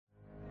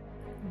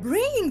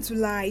bringing to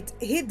light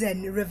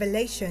hidden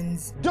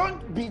revelations.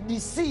 Don't be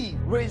deceived.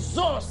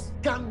 Results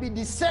can be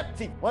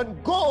deceptive.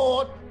 When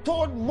God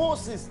told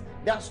Moses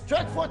that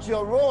stretch forth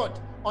your rod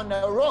on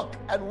a rock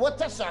and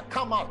water shall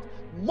come out,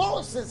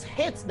 Moses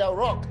hit the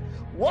rock.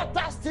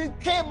 Water still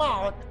came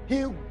out.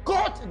 He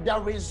got the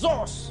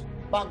resource,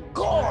 but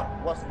God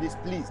was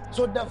displeased.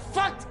 So the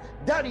fact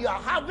that you are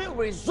having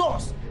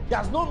resource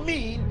does not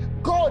mean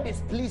God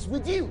is pleased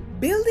with you.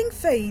 Building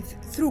faith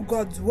through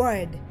God's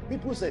word.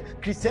 People say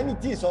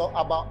Christianity is all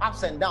about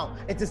ups and downs.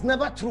 It is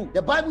never true.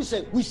 The Bible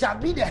says we shall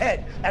be the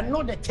head and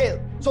not the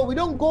tail. So we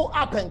don't go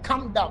up and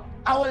come down.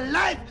 Our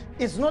life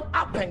is not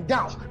up and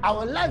down.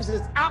 Our lives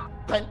is up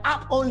and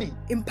up only.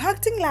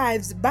 Impacting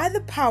lives by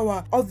the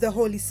power of the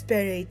Holy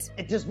Spirit.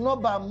 It is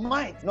not by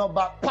might, not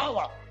by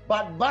power,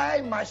 but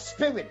by my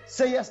spirit,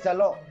 says the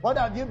Lord. What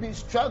have you been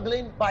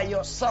struggling by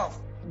yourself?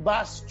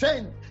 By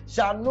strength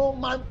shall no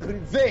man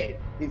prevail.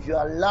 If you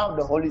allow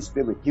the Holy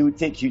Spirit, He will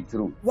take you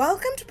through.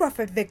 Welcome to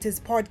Prophet Victor's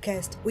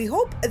podcast. We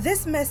hope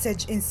this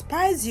message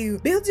inspires you,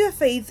 builds your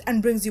faith,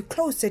 and brings you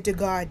closer to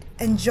God.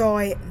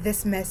 Enjoy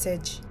this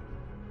message.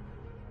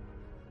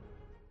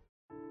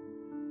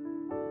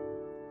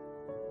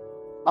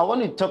 I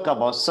want to talk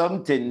about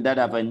something that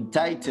I've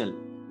entitled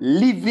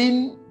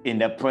Living in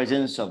the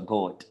Presence of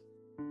God.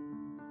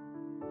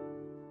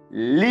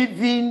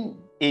 Living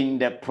in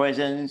the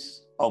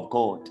presence of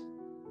God.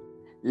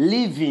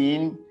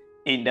 Living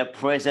in the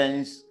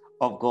presence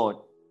of God.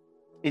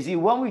 You see,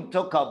 when we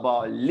talk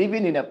about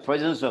living in the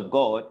presence of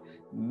God,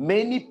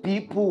 many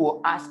people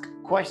will ask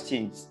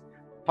questions.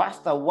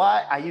 Pastor,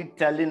 why are you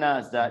telling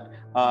us that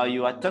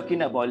you are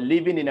talking about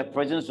living in the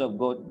presence of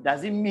God?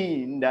 Does it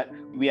mean that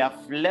we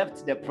have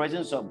left the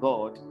presence of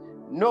God?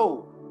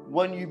 No.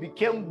 When you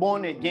became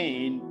born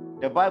again,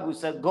 the Bible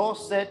said, God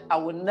said, I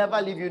will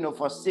never leave you nor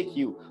forsake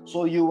you.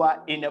 So you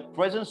are in the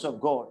presence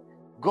of God.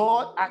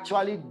 God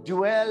actually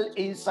dwells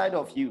inside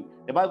of you.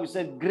 The Bible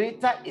said,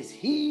 greater is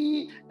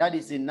He that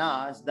is in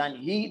us than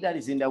he that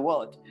is in the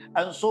world.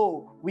 And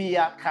so we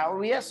are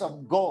carriers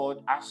of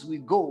God as we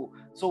go.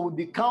 So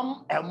we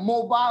become a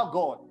mobile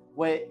God.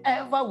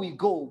 Wherever we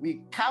go,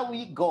 we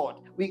carry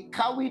God. We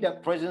carry the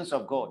presence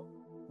of God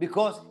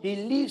because He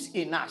lives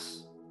in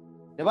us.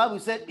 The Bible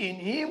said, in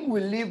Him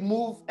we live,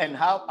 move, and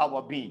have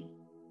our being.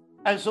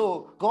 And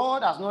so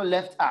God has not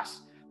left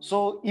us.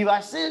 So if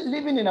I say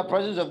living in the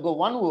presence of God,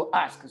 one will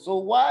ask, so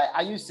why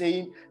are you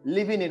saying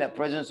living in the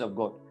presence of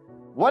God?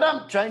 What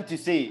I'm trying to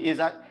say is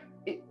that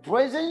the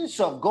presence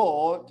of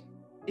God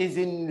is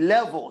in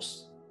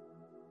levels,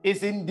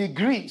 is in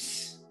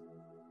degrees.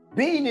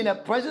 Being in the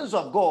presence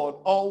of God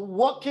or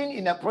walking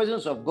in the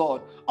presence of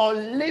God or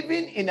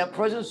living in the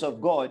presence of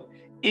God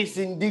is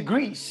in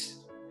degrees,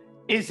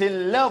 is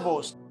in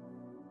levels,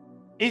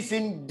 is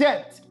in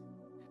depth.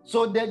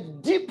 So the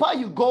deeper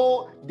you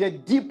go, the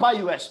deeper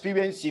you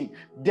experience Him.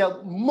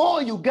 The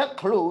more you get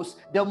close,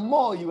 the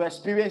more you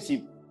experience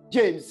Him.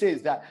 James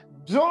says that,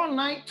 draw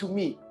nigh to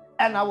me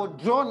and I will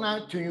draw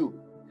nigh to you.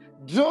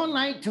 Draw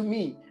nigh to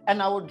me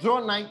and I will draw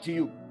nigh to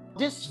you.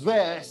 This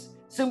verse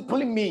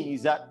simply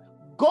means that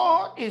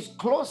God is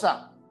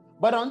closer,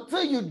 but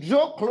until you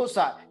draw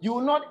closer, you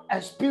will not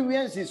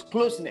experience His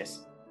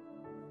closeness.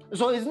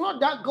 So it's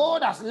not that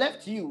God has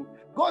left you.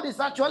 God is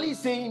actually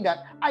saying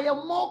that I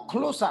am more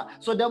closer.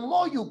 So the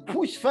more you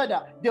push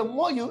further, the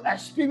more you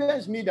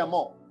experience me, the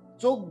more.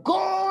 So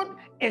God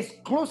is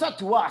closer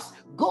to us.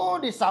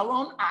 God is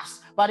around us.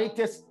 But it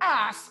is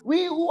us,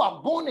 we who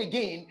are born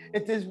again,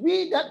 it is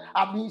we that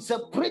have been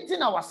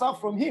separating ourselves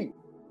from Him.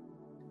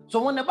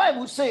 So when the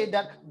Bible says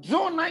that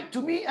draw nigh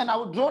to me and I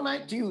will draw nigh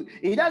to you,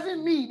 it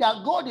doesn't mean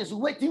that God is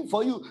waiting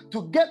for you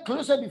to get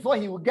closer before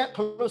He will get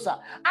closer.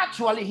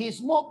 Actually, He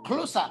is more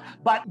closer.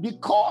 But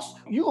because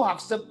you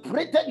have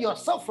separated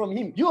yourself from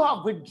Him, you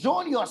have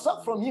withdrawn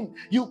yourself from Him,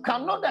 you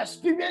cannot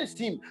experience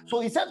Him.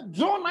 So He said,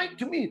 draw nigh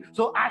to me.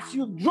 So as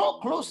you draw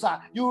closer,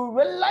 you will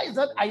realize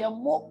that I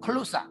am more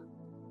closer.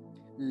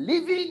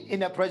 Living in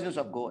the presence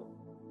of God.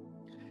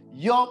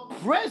 Your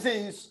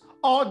presence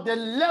or the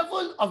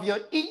level of your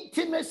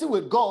intimacy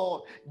with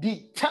God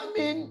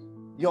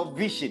determine your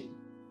vision.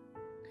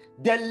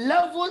 The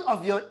level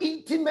of your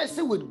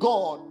intimacy with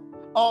God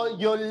or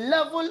your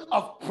level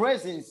of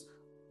presence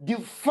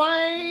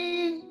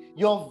define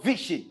your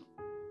vision.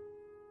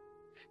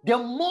 The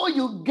more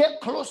you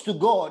get close to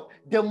God,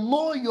 the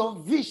more your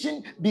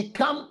vision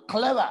becomes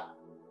clearer.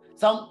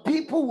 Some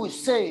people will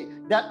say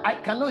that I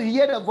cannot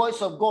hear the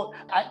voice of God.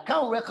 I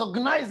can't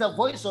recognize the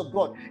voice of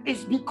God.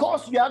 It's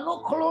because you are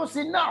not close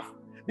enough.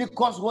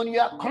 Because when you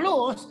are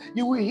close,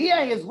 you will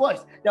hear His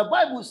voice. The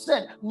Bible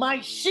said, my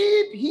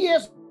sheep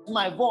hears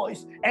my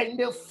voice and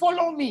they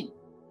follow me.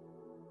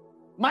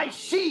 My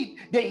sheep,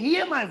 they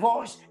hear my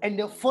voice and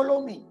they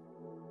follow me.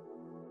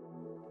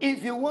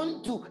 If you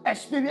want to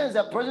experience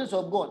the presence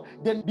of God,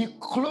 then be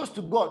close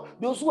to God.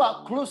 Those who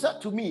are closer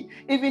to me,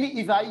 even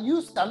if I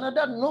use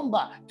another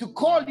number to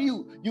call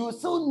you, you will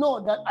still know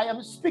that I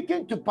am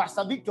speaking to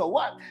Pastor Victor.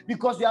 Why?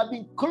 Because you have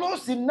been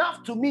close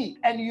enough to me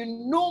and you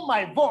know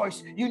my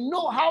voice. You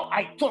know how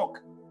I talk.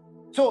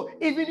 So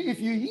even if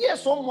you hear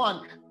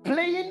someone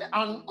playing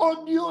an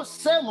audio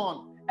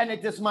sermon and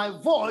it is my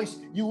voice,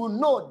 you will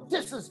know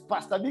this is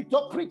Pastor Victor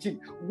preaching.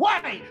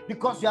 Why?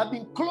 Because you have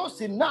been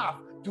close enough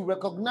to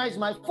recognize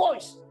my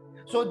voice.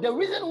 So the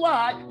reason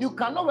why you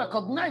cannot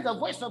recognize the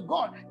voice of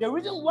God, the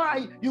reason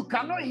why you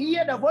cannot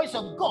hear the voice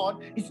of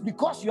God is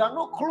because you are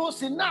not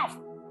close enough.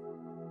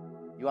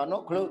 You are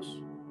not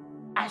close.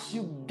 As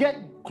you get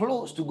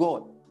close to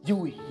God, you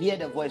will hear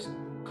the voice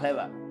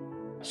clearer.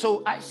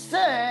 So I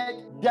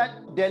said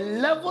that the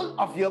level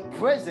of your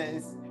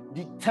presence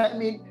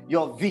determines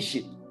your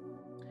vision.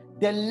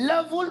 The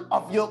level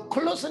of your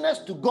closeness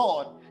to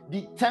God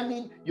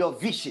determines your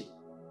vision.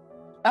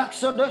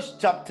 Exodus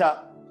chapter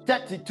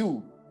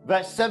 32,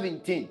 verse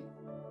 17.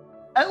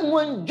 And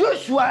when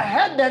Joshua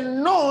heard the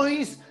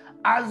noise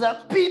as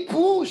the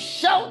people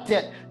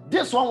shouted,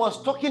 this one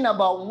was talking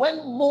about when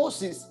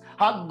Moses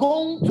had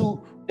gone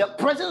to the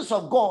presence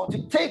of God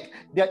to take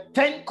the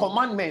 10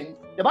 commandments.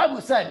 The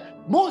Bible said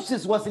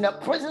Moses was in the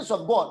presence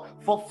of God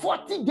for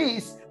 40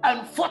 days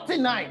and 40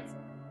 nights.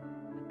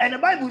 And the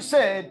Bible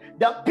said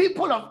the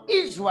people of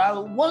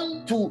Israel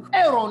went to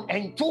Aaron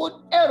and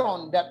told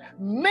Aaron that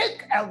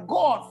make a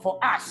God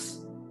for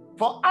us.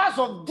 For as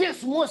of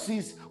this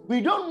Moses,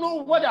 we don't know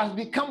what has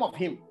become of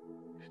him.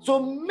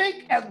 So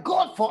make a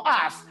God for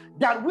us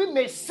that we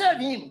may serve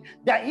him,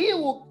 that he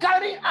will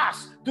carry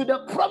us to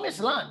the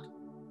promised land.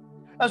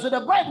 And so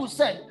the Bible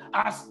said,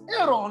 as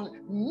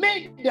Aaron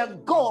made the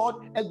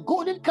God a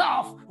golden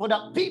calf for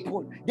the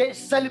people, they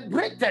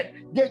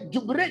celebrated, they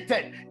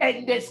jubilated,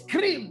 and they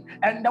screamed,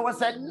 and there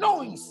was a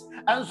noise.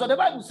 And so the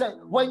Bible said,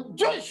 when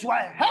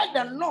Joshua heard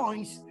the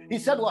noise, he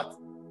said what?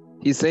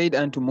 He said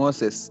unto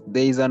Moses,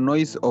 there is a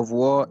noise of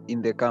war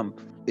in the camp.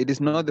 It is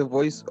not the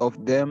voice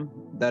of them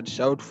that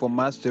shout for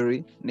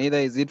mastery, neither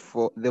is it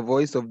for the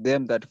voice of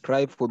them that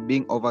cry for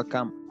being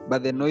overcome,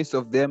 but the noise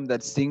of them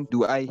that sing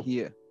do I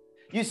hear.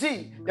 You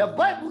see, the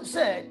Bible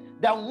said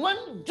that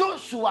when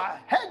Joshua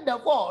heard the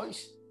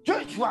voice,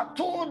 Joshua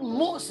told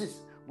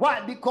Moses. Why?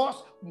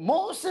 Because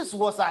Moses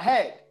was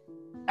ahead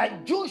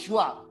and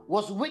Joshua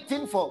was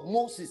waiting for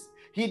Moses.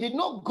 He did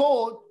not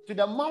go to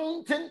the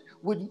mountain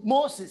with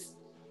Moses.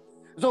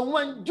 So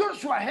when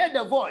Joshua heard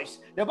the voice,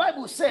 the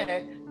Bible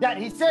said that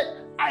he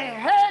said, I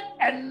heard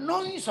a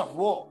noise of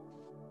war.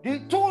 He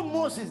told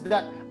Moses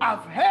that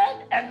I've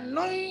heard a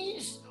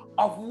noise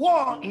of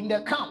war in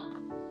the camp.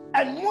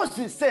 And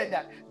Moses said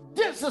that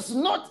this is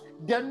not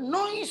the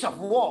noise of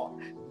war.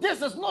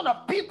 This is not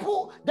a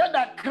people that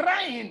are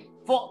crying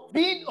for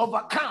being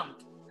overcome.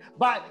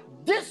 But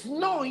this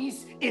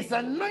noise is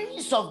a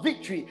noise of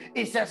victory.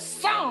 It's a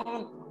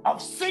sound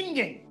of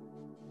singing.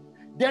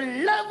 The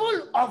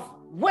level of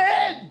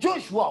where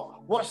Joshua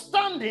was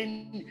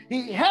standing,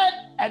 he heard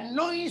a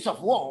noise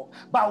of war.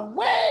 But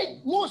where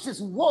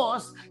Moses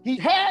was, he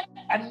heard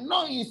a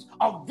noise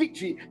of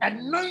victory, a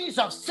noise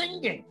of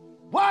singing.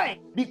 Why?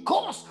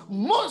 Because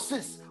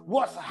Moses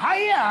was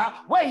higher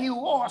where he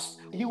was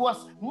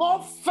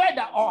more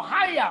further or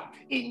higher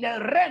in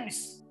the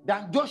realms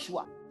than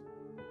Joshua.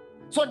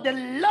 So the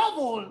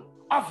level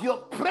of your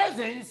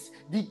presence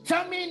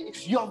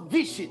determines your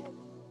vision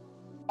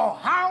or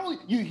how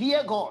you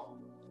hear God.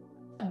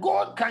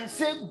 God can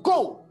say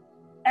go,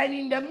 and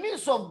in the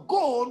midst of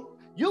go,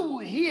 you will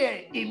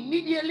hear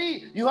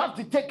immediately you have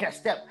to take a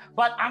step.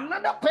 But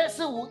another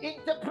person will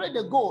interpret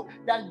the goal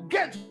that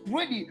gets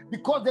ready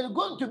because there's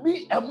going to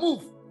be a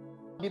move.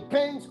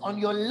 Depends on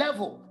your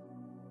level.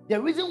 The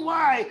reason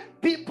why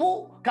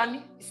people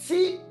can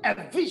see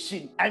a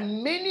vision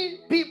and many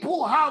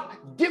people have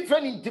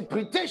different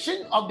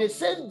interpretation of the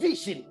same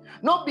vision,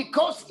 not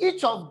because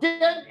each of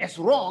them is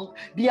wrong,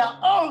 they are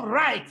all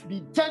right,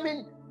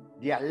 determine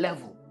their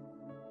level.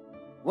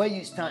 Where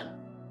you stand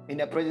in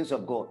the presence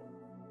of God.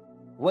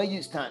 Where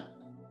you stand.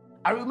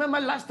 I remember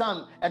last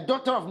time a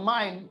daughter of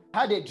mine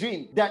had a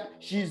dream that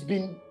she's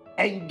been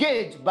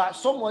engaged by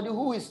somebody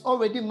who is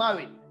already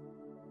married.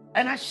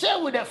 And I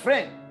shared with a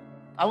friend.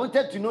 I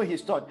wanted to know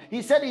his thought.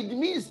 He said it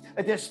means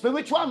a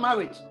spiritual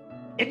marriage.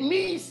 It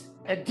means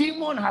a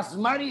demon has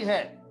married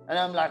her. And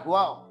I'm like,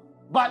 wow.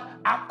 But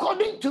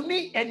according to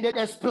me, and the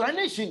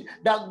explanation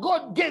that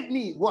God gave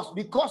me was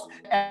because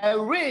a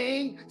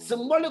ring,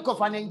 symbolic of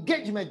an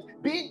engagement,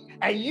 being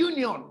a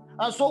union.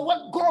 And so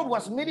what God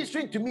was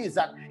ministering to me is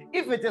that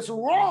if it is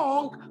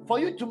wrong for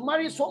you to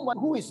marry someone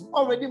who is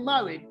already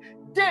married,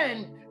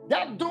 then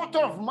that daughter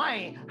of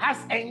mine has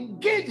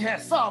engaged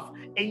herself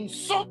in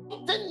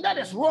something that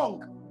is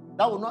wrong,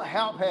 that will not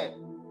help her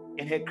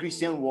in her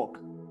Christian walk,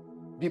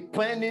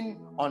 depending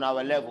on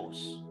our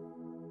levels.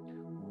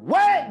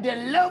 Where the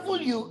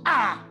level you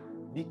are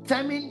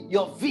determine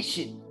your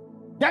vision.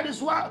 That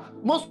is why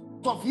most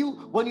of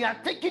you, when you are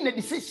taking a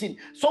decision,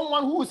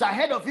 someone who is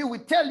ahead of you will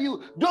tell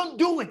you, don't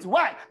do it.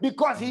 Why?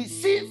 Because he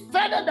sees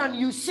further than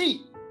you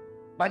see.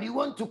 But you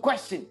want to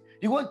question.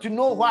 You want to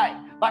know why.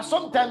 But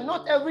sometimes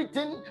not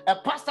everything a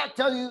pastor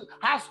tells you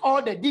has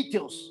all the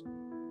details.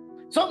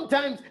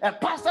 Sometimes a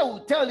pastor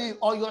will tell you,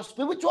 or your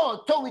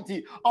spiritual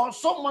authority, or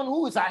someone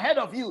who is ahead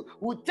of you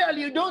will tell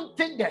you, don't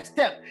take that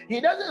step. He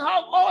doesn't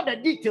have all the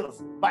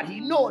details, but he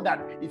knows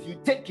that if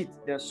you take it,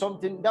 there's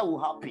something that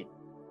will happen.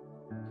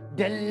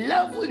 The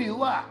level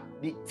you are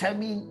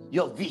determines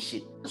your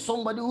vision.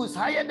 Somebody who is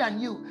higher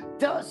than you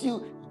tells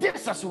you,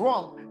 this is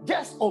wrong,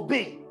 just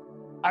obey.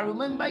 I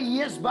remember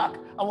years back,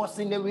 I was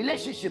in a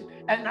relationship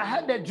and I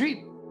had a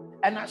dream,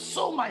 and I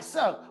saw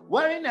myself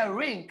wearing a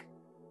ring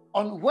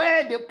on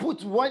where they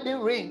put wedding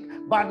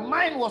ring, but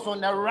mine was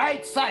on the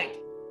right side.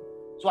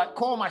 So I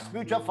called my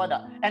spiritual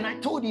father and I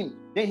told him.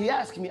 Then he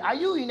asked me, are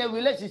you in a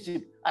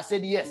relationship? I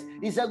said, yes.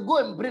 He said, go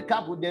and break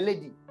up with the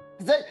lady.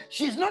 He said,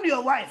 she's not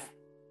your wife.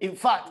 In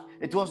fact,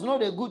 it was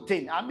not a good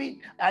thing. I mean,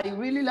 I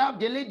really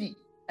loved the lady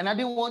and I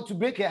didn't want to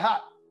break her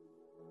heart.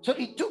 So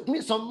it took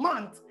me some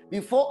months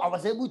before I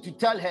was able to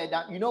tell her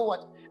that, you know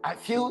what, I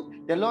feel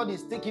the Lord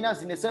is taking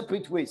us in a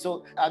separate way.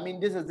 So, I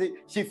mean, this is it.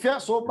 She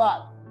felt so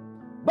bad.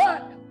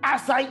 But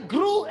as I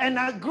grew and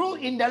I grew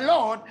in the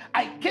Lord,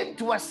 I came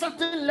to a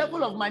certain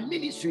level of my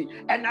ministry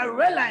and I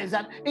realized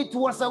that it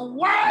was a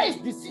wise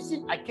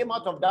decision. I came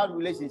out of that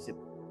relationship.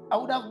 I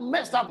would have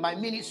messed up my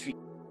ministry.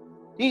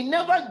 He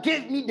never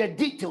gave me the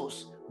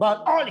details,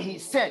 but all he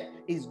said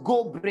is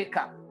go break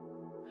up.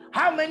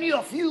 How many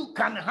of you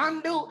can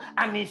handle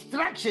an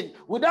instruction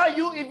without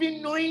you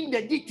even knowing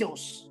the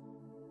details?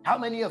 How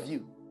many of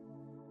you?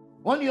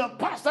 When your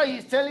pastor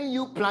is telling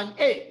you plan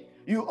A,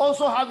 you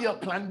also have your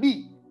plan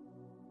B.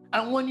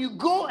 And when you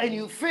go and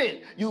you fail,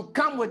 you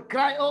come with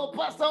cry, oh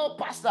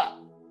pastor.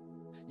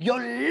 Your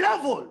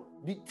level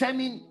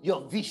determines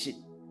your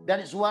vision. That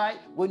is why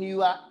when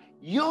you are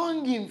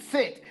young in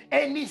faith,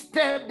 any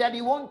step that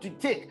you want to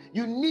take,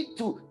 you need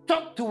to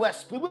talk to a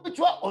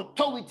spiritual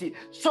authority,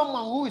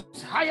 someone who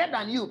is higher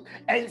than you,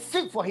 and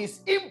seek for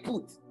his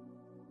input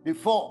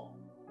before.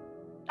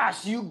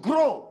 As you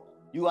grow,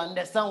 you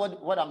understand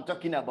what I'm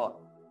talking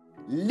about.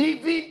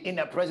 Living in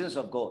the presence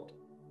of God.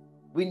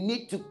 We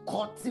need to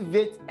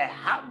cultivate a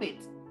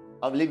habit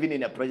of living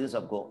in the presence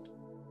of God.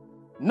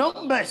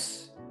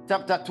 Numbers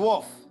chapter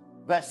 12,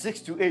 verse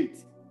 6 to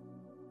 8.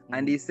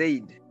 And he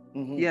said,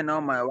 hear now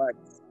my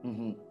words.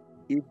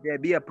 If there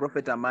be a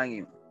prophet among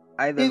you,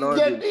 I the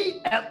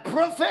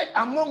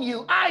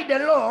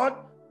Lord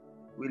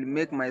will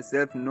make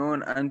myself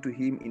known unto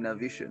him in a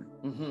vision,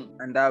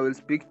 and I will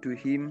speak to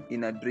him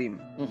in a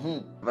dream.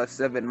 Verse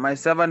 7, my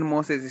servant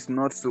Moses is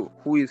not so,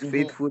 who is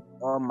faithful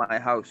in all my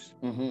house.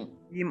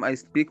 Him I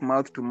speak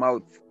mouth to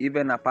mouth,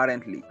 even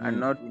apparently, and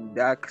not in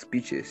dark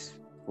speeches.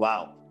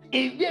 Wow.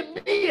 If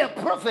there be a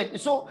prophet,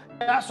 so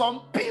there are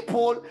some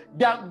people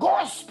that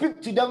God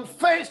speaks to them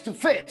face to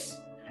face.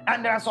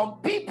 And there are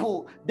some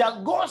people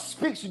that God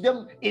speaks to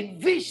them in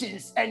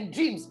visions and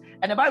dreams.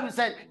 And the Bible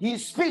said he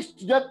speaks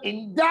to them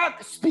in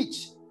dark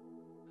speech.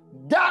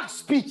 Dark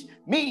speech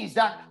means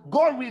that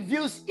God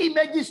reveals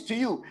images to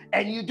you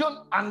and you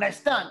don't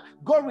understand.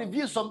 God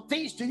reveals some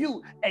things to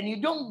you and you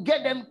don't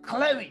get them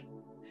clearly.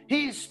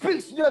 He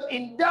speaks to them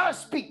in dark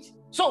speech.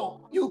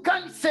 So you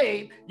can't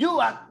say you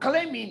are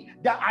claiming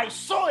that I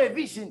saw a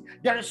vision.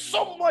 There is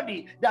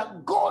somebody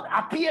that God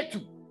appeared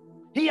to.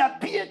 He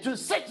appeared to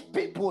such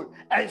people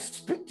and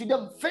speak to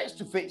them face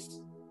to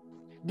face.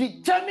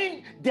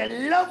 Determine the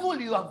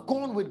level you have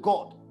gone with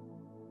God.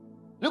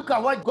 Look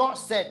at what God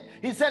said.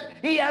 He said,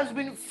 he has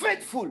been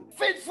faithful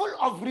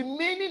of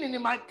remaining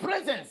in my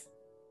presence.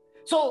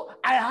 So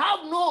I have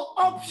no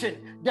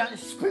option than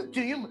speak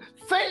to him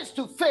face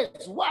to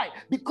face. Why?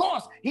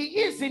 Because he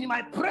is in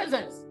my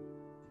presence.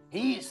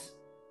 He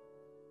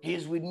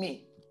is with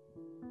me.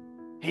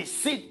 He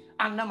sits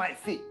under my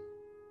feet.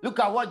 Look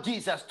at what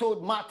Jesus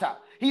told Martha.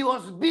 He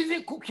was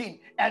busy cooking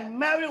and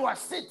Mary was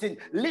sitting,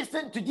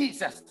 listening to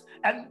Jesus.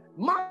 And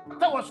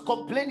Martha was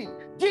complaining.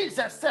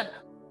 Jesus said,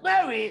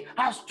 Mary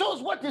has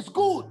chosen what is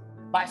good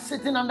by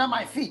sitting under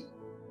my feet.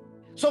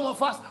 Some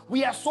of us,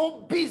 we are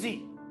so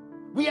busy.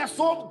 We are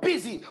so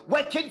busy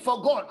working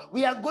for God.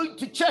 We are going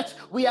to church.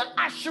 We are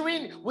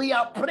ushering. We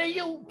are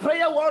praying,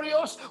 prayer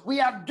warriors. We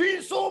are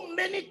doing so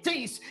many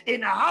things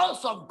in the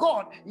house of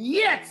God.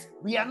 Yet,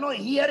 we are not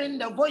hearing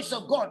the voice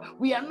of God.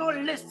 We are not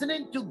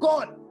listening to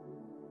God.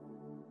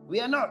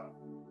 We are not.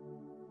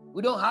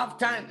 We don't have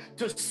time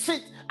to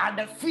sit at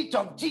the feet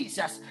of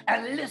Jesus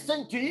and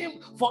listen to him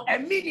for a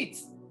minute.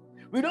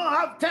 We don't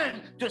have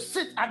time to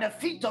sit at the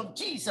feet of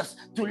Jesus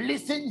to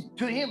listen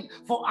to him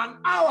for an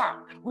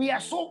hour. We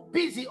are so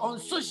busy on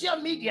social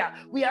media.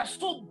 We are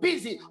so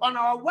busy on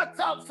our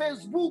WhatsApp,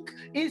 Facebook,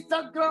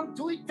 Instagram,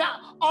 Twitter,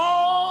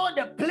 all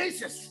the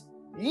places.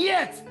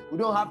 Yet, we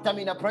don't have time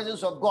in the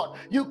presence of God.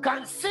 You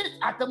can sit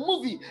at a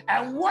movie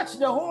and watch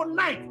the whole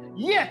night.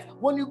 Yet,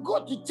 when you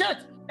go to church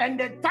and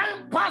the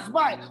time pass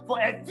by for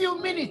a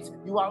few minutes,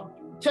 you are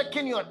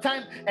checking your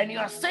time and you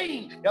are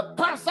saying the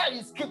pastor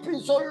is keeping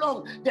so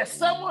long, the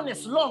sermon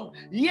is long,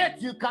 yet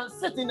you can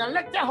sit in a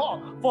lecture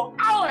hall for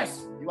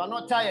hours. You are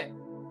not tired.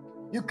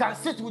 You can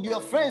sit with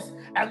your friends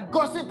and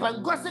gossip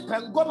and gossip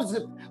and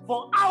gossip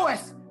for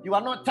hours You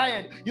are not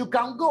tired. You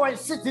can go and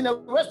sit in a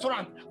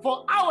restaurant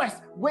for hours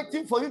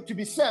waiting for you to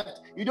be served.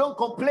 You don't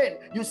complain.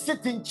 You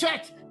sit in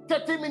church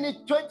 30 minutes,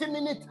 20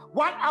 minutes,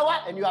 1 hour,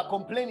 and you are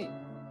complaining.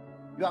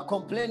 You are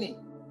complaining.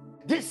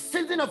 This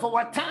season of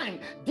our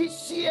time,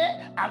 this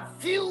year, I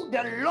feel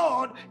the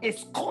Lord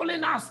is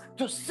calling us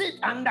to sit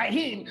under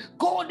Him.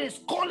 God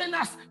is calling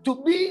us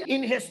to be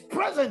in His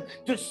presence,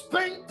 to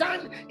spend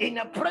time in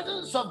the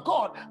presence of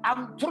God.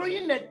 I'm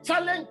throwing a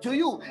challenge to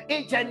you,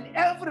 each and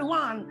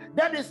everyone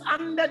that is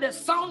under the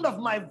sound of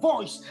my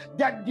voice,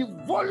 that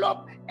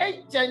develop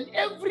each and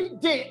every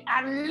day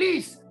at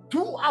least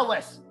 2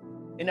 hours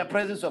in the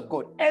presence of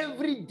God.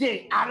 Every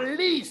day, at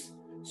least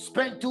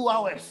spend 2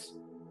 hours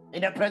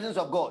in the presence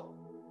of God.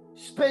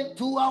 Spend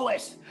 2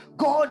 hours.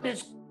 God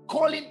is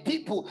calling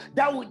people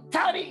that will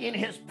tarry in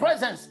His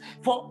presence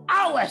for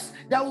hours,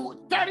 that will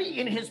tarry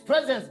in His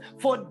presence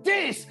for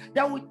days,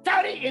 that will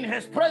tarry in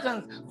His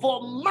presence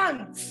for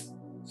months,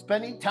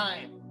 spending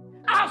time.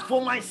 As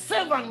for my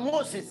servant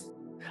Moses,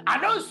 I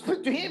don't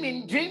speak to him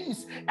in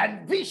dreams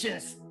and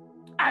visions.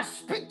 I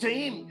speak to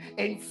him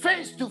in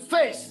face to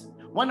face.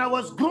 When I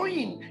was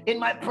growing in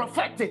my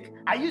prophetic,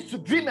 I used to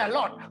dream a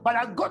lot, but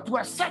I got to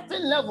a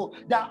certain level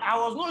that I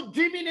was not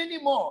dreaming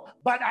anymore.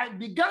 But I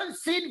began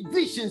seeing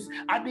visions.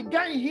 I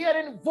began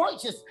hearing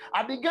voices.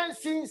 I began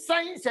seeing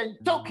signs and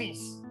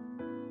tokens.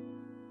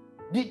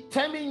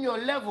 Determine your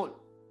level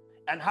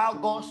and how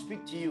God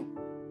speaks to you.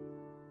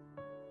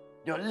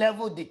 Your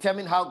level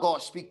determines how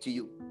God speaks to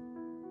you.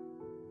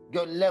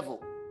 Your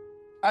level.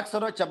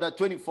 Exodus chapter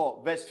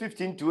 24, verse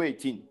 15 to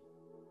 18.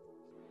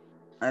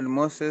 And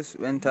Moses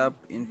went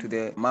up into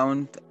the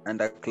mount,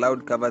 and a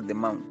cloud covered the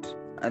mount.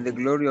 And the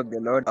glory of the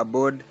Lord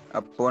abode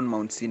upon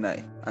Mount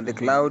Sinai. And the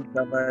cloud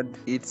covered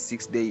it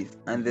 6 days.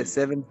 And the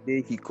seventh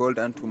day he called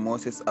unto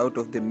Moses out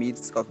of the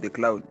midst of the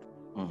cloud.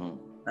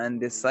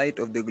 And the sight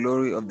of the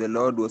glory of the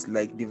Lord was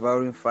like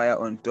devouring fire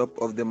on top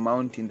of the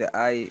mount in the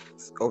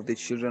eyes of the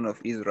children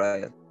of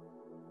Israel.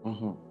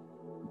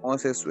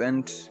 Moses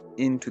went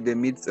into the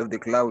midst of the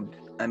cloud,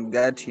 and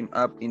gat him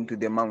up into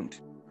the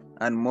mount.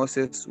 And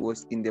Moses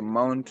was in the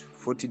mount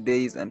 40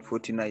 days and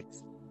 40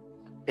 nights.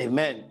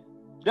 Amen.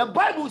 The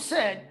Bible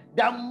said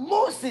that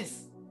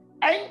Moses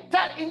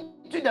entered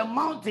into the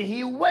mountain.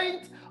 He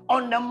went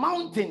on the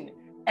mountain,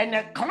 and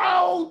a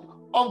cloud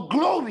of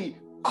glory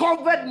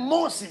covered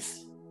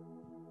Moses.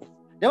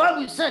 The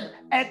Bible said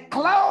a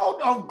cloud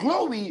of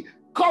glory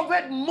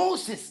covered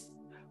Moses.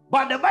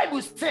 But the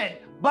Bible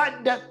said,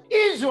 but the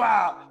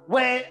Israel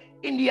were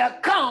in their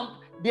camp,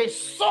 they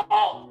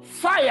saw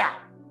fire.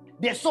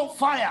 They saw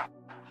fire.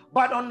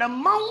 But on the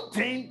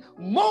mountain,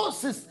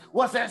 Moses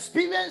was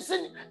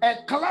experiencing a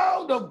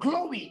cloud of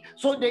glory.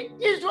 So the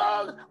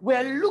Israel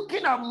were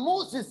looking at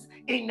Moses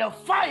in the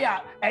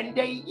fire, and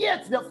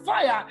yet the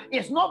fire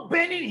is not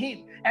burning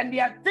him. And they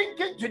are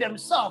thinking to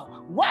themselves,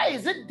 why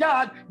is it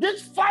that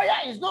this fire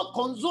is not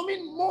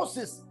consuming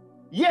Moses?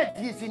 Yet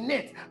he's in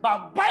it.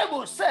 But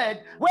Bible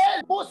said,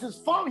 where Moses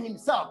found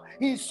himself,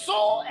 he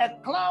saw a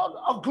cloud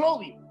of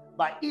glory,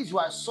 but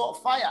Israel saw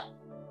fire.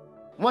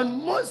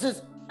 When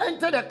Moses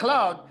entered the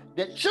cloud,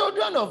 the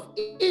children of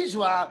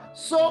Israel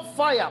saw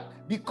fire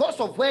because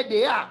of where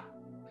they are.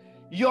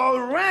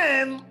 Your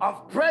realm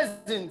of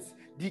presence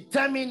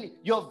determines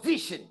your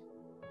vision.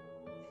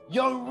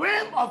 Your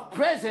realm of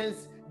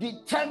presence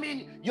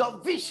determines your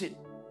vision.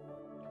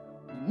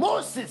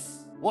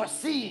 Moses was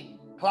seeing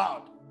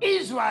cloud.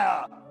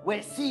 Israel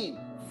were seeing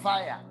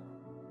fire.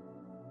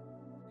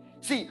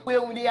 See,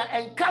 when they are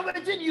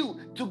encouraging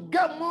you to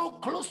get more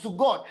close to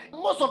God,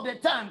 most of the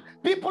time,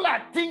 people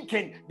are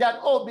thinking that,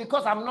 oh,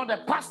 because I'm not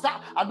a pastor,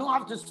 I don't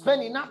have to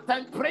spend enough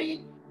time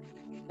praying.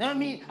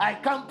 I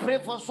can't pray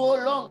for so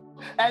long.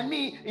 And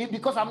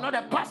because I'm not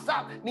a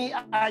pastor,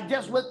 I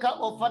just wake up,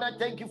 oh, Father,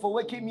 thank you for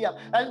waking me up.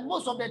 And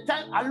most of the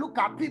time, I look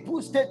at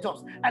people's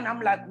status, and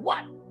I'm like,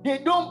 what? They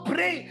don't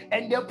pray,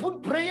 and they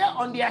put prayer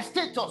on their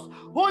status.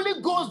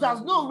 Holy Ghost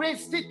does not read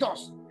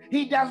status.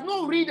 He does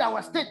not read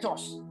our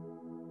status.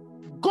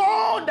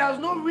 God does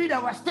not read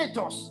our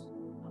status.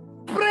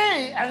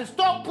 Pray and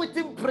stop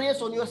putting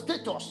prayers on your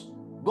status.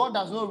 God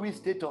does not read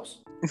status.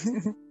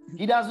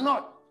 He does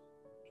not.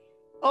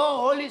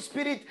 Oh, Holy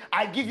Spirit,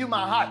 I give you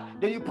my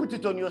heart. Then you put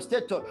it on your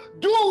status.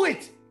 Do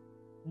it.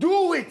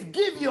 Do it.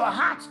 Give your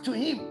heart to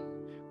Him.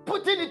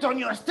 Putting it on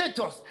your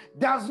status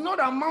does not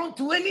amount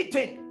to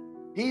anything.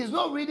 He is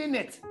not reading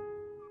it.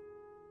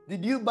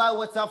 Did you buy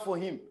WhatsApp for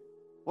him?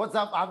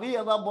 WhatsApp, have you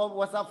ever bought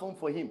WhatsApp phone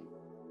for him?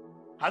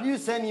 Have you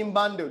sent him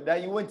bundle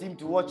that you want him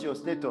to watch your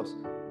status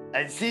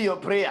and see your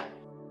prayer?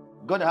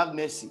 God have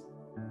mercy.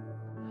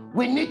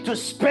 We need to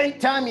spend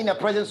time in the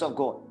presence of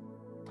God.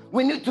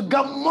 We need to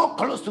get more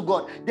close to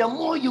God. The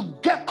more you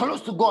get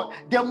close to God,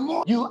 the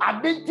more you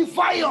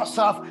identify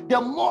yourself, the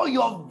more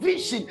your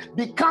vision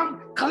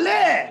become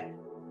clear.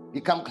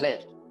 Become clear.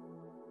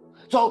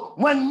 So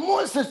when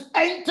Moses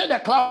entered the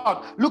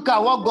cloud, look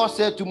at what God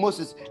said to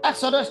Moses.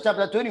 Exodus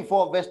chapter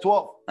 24, verse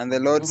 12. And the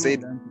Lord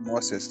said unto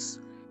Moses,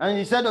 and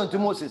he said unto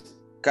Moses,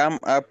 come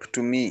up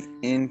to me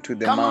into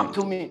the mountain. Come up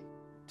to me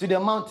to the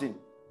mountain.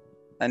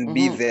 And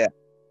be there.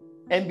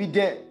 and be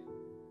there.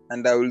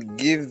 And I will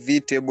give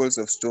thee tables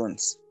of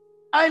stones.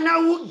 And I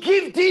will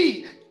give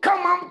thee.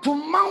 Come up to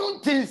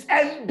mountains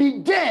and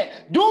be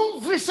there.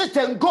 Don't visit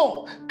and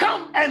go.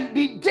 Come and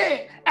be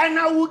there. And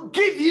I will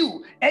give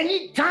you.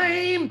 Any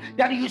time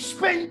that you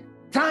spend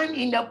time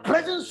in the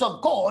presence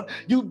of God,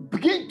 you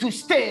begin to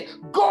stay.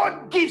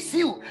 God gives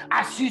you.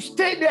 As you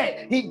stay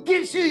there, He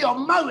gives you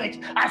your marriage.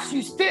 As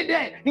you stay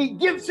there, He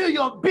gives you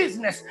your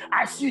business.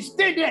 As you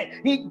stay there,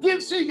 He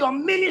gives you your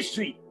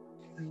ministry.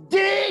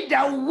 They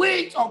that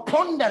wait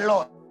upon the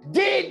Lord,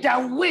 they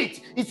that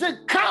wait, He said,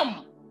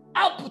 come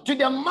up to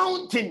the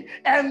mountain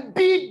and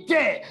be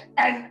there,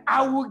 and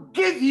I will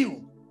give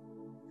you.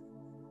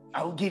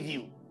 I will give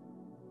you.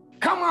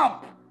 Come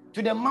up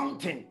to the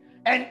mountain,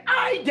 and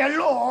I, the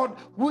Lord,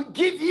 will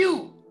give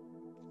you.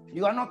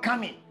 You are not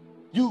coming.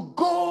 You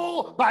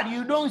go, but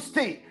you don't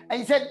stay.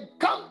 And He said,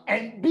 come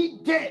and be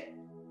there.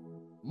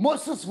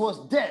 Moses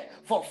was there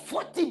for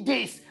 40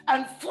 days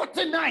and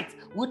 40 nights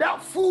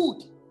without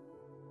food.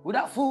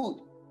 Without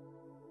food.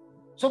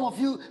 Some of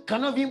you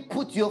cannot even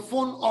put your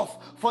phone off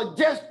for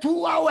just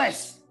 2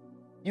 hours.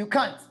 You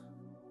can't.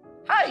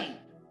 Hi,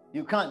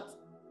 you can't.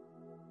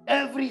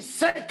 Every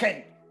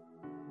second,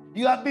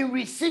 you have been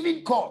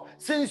receiving call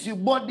since you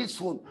bought this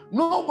phone.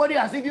 Nobody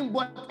has even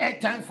bought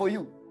airtime for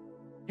you.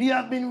 You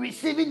have been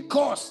receiving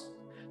calls,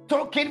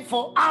 talking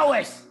for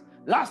hours.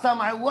 Last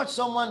time I watched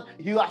someone,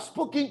 you are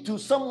speaking to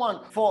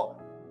someone for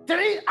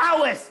 3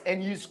 hours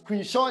and you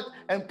screenshot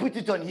and put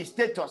it on his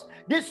status.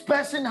 This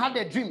person had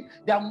a dream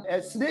that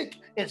a snake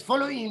is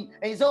following him,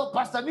 and he said, oh,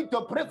 Pastor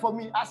Victor, pray for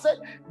me. I said,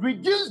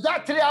 reduce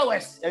that 3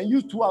 hours and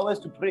use 2 hours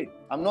to pray.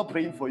 I'm not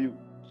praying for you.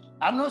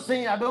 I'm not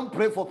saying I don't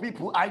pray for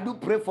people. I do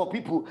pray for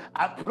people.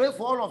 I pray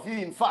for all of you,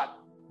 in fact.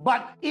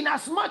 But in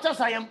as much as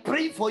I am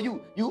praying for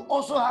you, you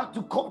also have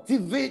to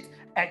cultivate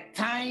a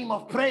time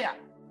of prayer.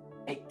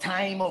 A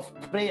time of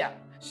prayer.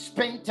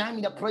 Spend time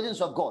in the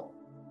presence of God.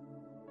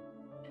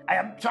 I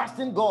am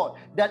trusting God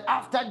that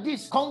after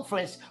this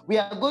conference, we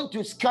are going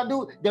to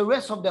schedule the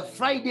rest of the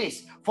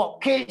Fridays for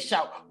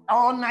K-Shout,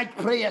 all-night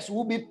prayers.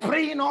 We'll be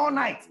praying all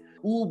night.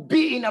 We'll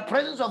be in the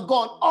presence of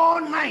God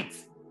all night.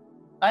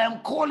 I am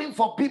calling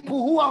for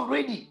people who are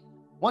ready.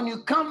 When you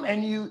come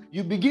and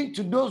you begin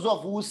to doze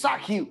off, we'll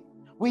sack you.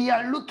 We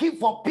are looking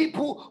for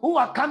people who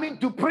are coming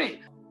to pray.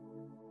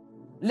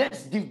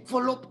 Let's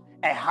develop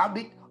a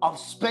habit of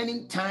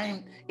spending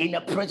time in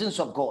the presence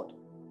of God.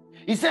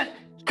 He said,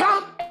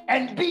 come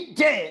and be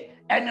there,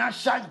 and I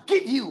shall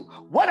give you.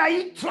 What are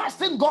you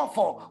trusting God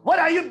for? What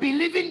are you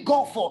believing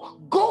God for?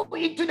 Go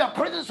into the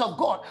presence of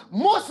God.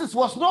 Moses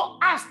was not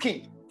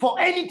asking for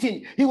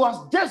anything. He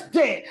was just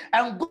there,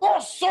 and God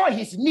saw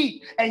his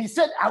need, and He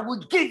said, I will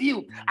give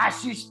you.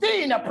 As you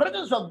stay in the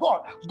presence of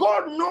God,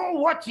 God knows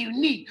what you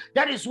need.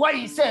 That is why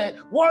He said,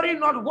 worry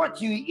not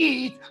what you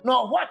eat,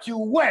 nor what you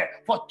wear,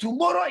 for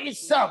tomorrow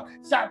itself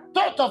shall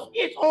thought of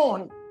its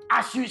own.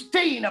 As you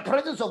stay in the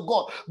presence of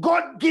God,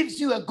 God gives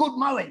you a good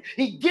marriage.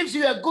 He gives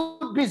you a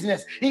good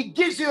business. He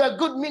gives you a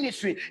good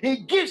ministry. He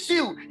gives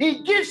you.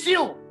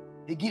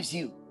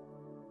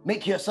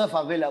 Make yourself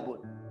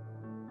available.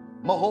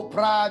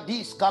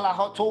 Mohopradis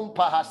kalahatom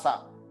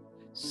pahasa.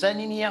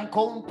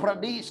 Seniniankom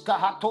pradis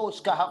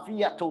kahatos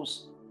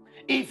kahafiatos.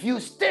 If you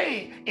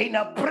stay in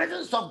the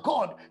presence of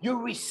God, you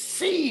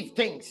receive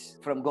things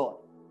from God.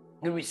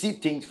 You receive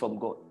things from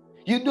God.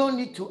 You don't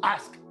need to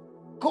ask.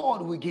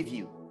 God will give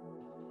you.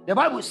 The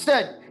Bible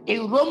said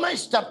in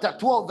Romans chapter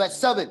 12, verse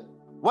 7,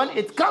 when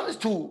it comes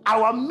to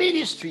our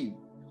ministry,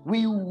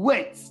 we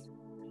wait.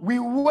 We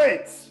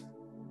wait.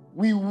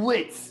 We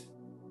wait.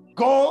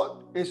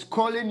 God is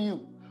calling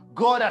you.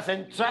 God has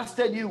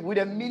entrusted you with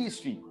a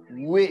ministry.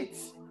 Wait.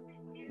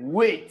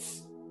 Wait.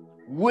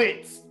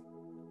 Wait.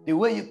 The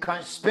way you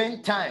can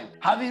spend time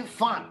having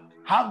fun,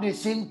 have the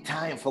same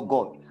time for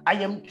God. I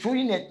am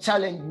throwing a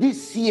challenge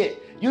this year.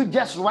 You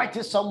just write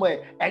it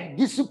somewhere and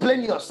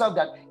discipline yourself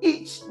that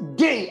each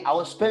day I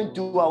will spend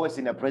 2 hours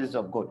in the presence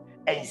of God,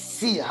 and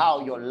see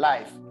how your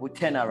life will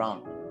turn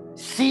around.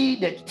 See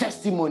the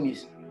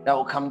testimonies that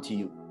will come to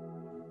you.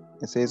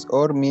 It says,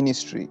 or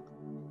ministry.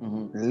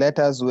 Let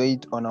us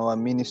wait on our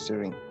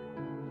ministering.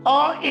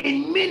 Or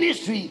in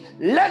ministry,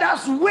 let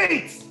us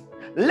wait.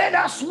 Let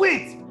us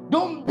wait.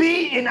 Don't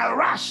be in a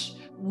rush.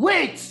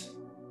 Wait.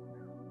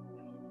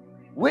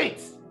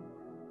 Wait.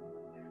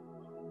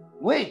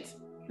 Wait.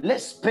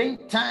 Let's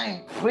spend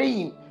time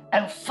praying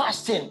and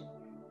fasting.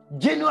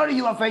 January,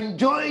 you have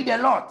enjoyed a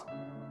lot.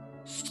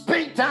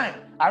 Spend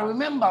time. I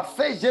remember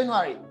 1st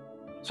January,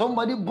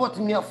 somebody bought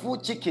me a full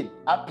chicken.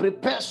 I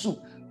prepared soup.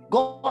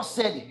 God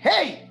said,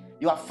 hey,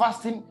 you are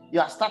fasting. You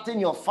are starting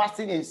your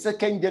fasting in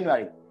 2nd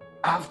January.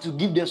 I have to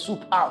give the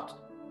soup out.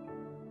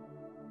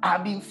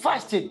 I've been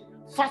fasting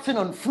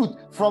on fruit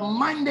from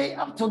Monday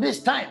up to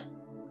this time.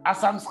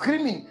 As I'm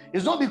screaming,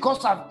 it's not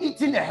because I've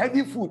eaten a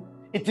heavy food.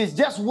 It is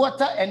just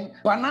water and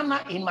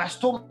banana in my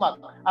stomach.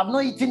 I've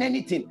not eaten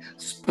anything.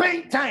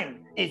 Spend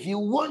time. If you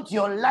want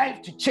your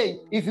life to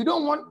change, if you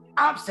don't want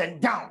ups and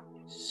downs,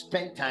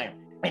 spend time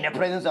in the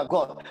presence of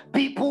God.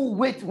 People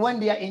wait when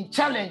they are in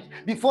challenge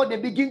before they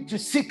begin to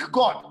seek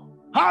God.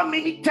 How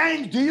many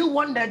times do you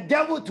want the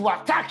devil to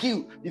attack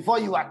you before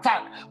you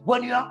attack?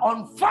 When you are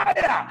on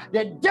fire,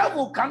 the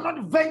devil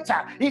cannot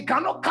venture. He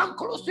cannot come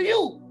close to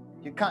you.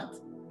 You can't.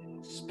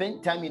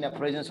 Spend time in the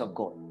presence of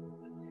God.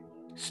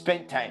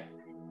 Spend time.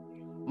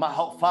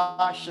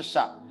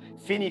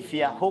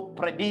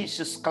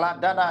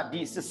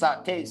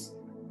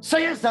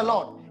 Says the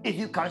Lord, if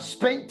you can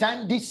spend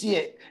time this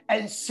year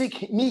and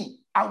seek me,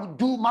 I will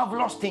do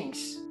marvelous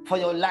things for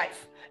your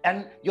life.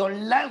 And your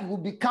life will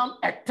become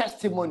a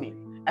testimony.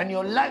 And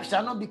your life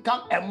shall not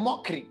become a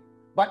mockery,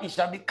 but it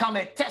shall become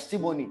a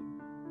testimony.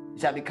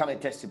 It shall become a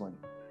testimony.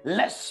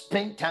 Let's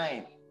spend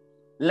time.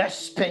 Let's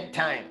spend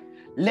time.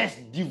 Let's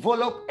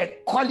develop a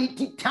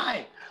quality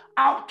time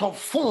out of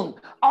phone,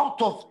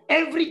 out of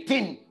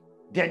everything.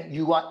 Then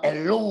you are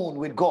alone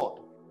with God.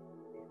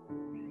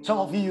 Some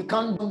of you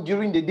can't do it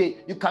during the day.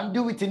 You can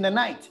do it in the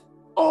night.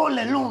 All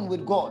alone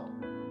with God.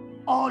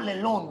 All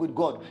alone with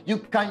God. You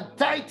can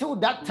title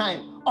that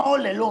time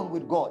all alone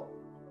with God.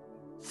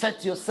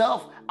 Set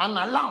yourself an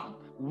alarm.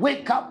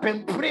 Wake up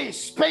and pray.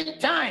 Spend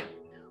time.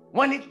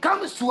 When it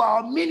comes to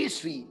our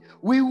ministry,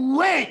 we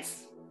wait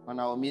on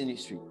our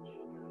ministry.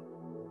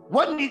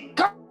 When it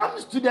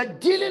comes to the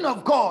dealing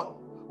of God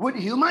with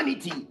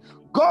humanity,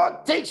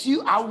 God takes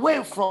you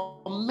away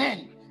from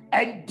men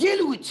and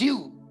deal with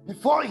you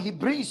before he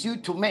brings you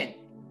to men.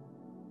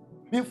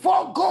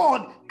 Before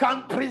God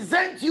can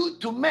present you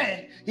to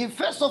men, he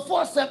first of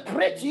all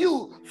separates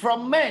you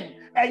from men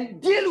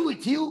and deal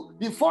with you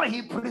before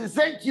he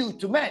presents you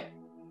to men.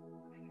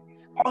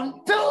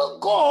 Until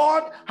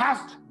God has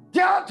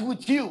dealt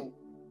with you,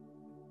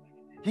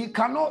 he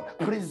cannot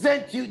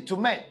present you to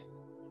men.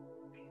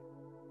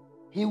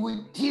 He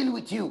will deal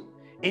with you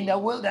in the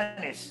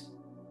wilderness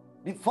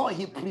before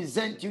he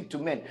presents you to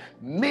men.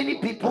 Many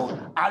people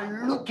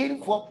are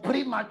looking for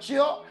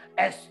premature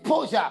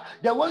exposure.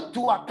 They want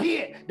to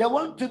appear. They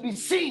want to be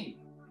seen.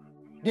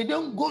 They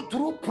don't go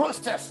through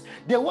process.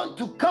 They want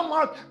to come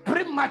out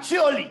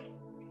prematurely.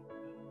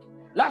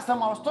 Last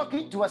time I was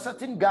talking to a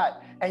certain guy,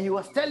 and he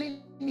was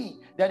telling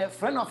me that a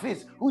friend of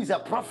his, who is a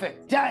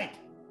prophet, died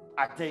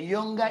at a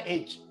younger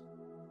age,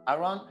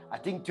 around, I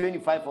think,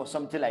 25 or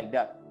something like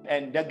that.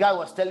 And the guy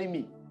was telling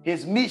me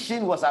his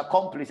mission was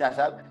accomplished. I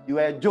said, you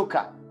were a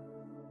joker.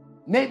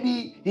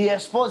 Maybe he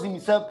exposed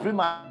himself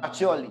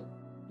prematurely.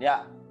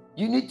 Yeah.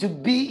 You need to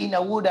be in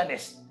a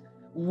wilderness.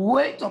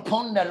 Wait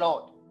upon the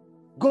Lord.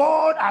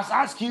 God has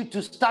asked you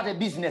to start a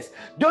business.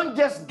 Don't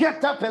just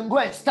get up and go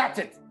and start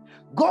it.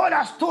 God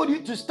has told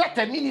you to start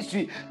a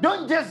ministry.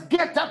 Don't just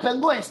get up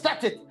and go and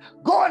start it.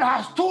 God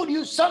has told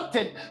you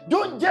something.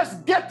 Don't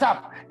just get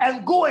up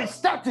and go and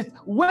start it.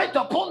 Wait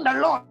upon the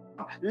Lord.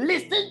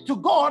 Listen to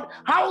God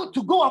how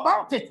to go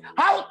about it,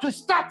 how to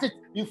start it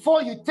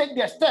before you take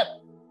the step.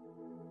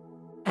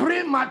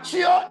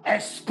 Premature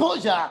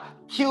exposure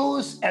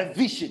kills a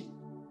vision.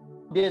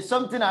 There's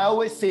something I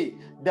always say,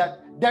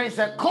 that there is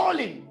a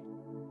calling,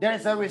 there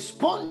is a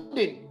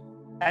responding,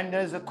 and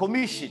there is a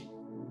commission.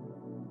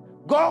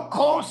 God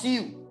calls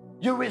you,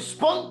 you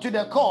respond to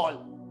the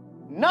call.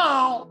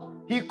 Now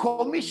he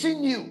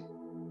commissioned you.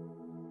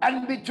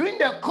 And between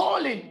the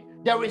calling,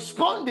 the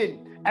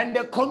responding, and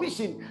the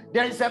commission,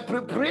 there is a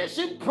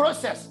preparation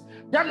process.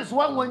 That is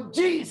why when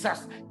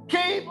Jesus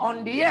came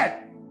on the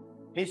earth,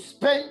 he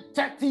spent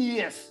 30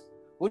 years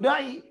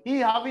without he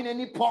having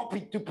any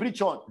pulpit to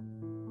preach on.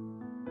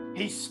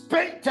 He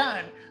spent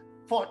time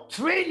for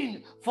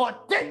training for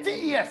 30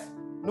 years.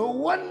 No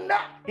wonder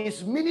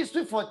his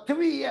ministry for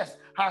 3 years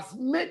has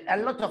made a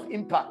lot of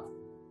impact.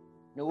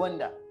 No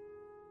wonder.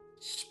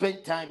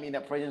 Spend time in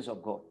the presence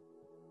of God.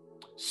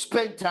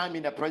 Spend time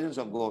in the presence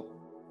of God.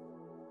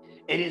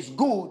 It is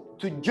good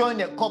to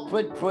join a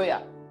corporate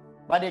prayer,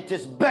 but it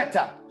is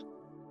better,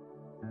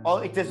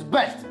 or it is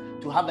best,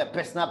 to have a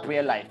personal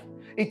prayer life.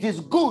 It is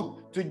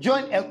good to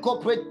join a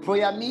corporate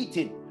prayer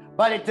meeting,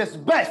 but it is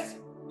best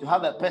to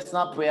have a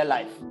personal prayer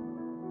life.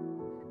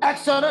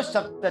 Exodus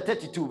chapter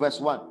 32 verse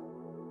 1.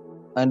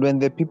 And when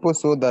the people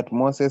saw that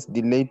Moses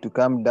delayed to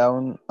come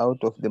down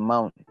out of the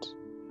mount,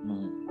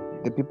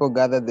 the people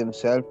gathered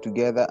themselves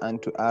together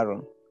unto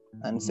Aaron,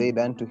 and said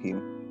unto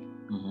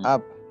him,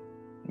 Up,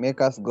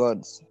 make us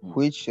gods,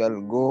 which shall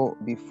go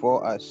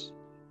before us.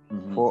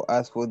 For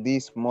as for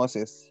this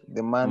Moses,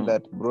 the man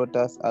that brought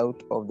us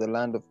out of the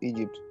land of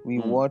Egypt, we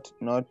wot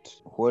not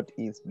what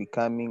is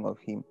becoming of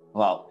him.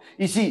 Wow.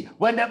 You see,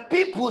 when the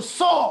people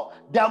saw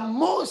that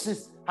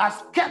Moses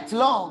has kept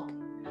long,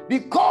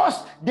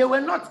 because they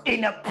were not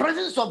in the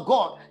presence of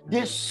God,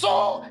 they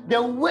saw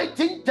the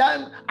waiting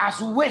time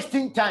as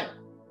wasting time.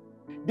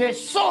 They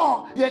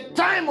saw the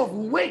time of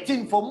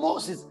waiting for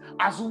Moses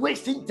as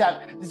wasting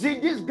time. See,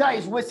 this guy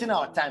is wasting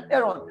our time.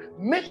 Aaron,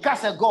 make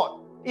us a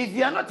God. If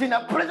you are not in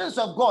the presence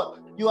of God,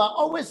 you are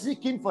always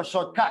seeking for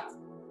shortcuts.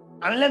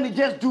 And let me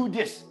just do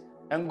this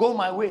and go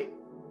my way.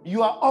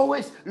 You are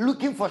always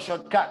looking for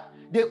shortcuts.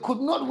 They could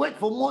not wait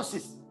for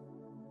Moses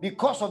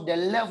because of the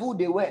level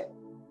they were.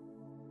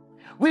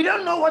 We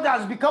don't know what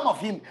has become of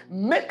him.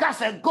 Make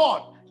us a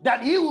God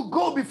that he will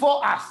go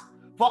before us.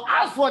 For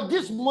as for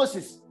this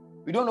Moses,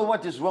 we don't know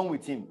what is wrong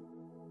with him.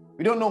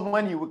 We don't know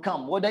when he will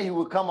come, whether he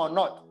will come or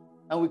not.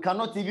 And we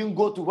cannot even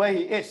go to where he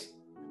is.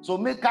 So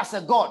make us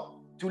a God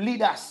to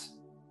lead us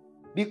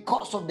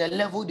because of the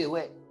level they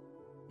were.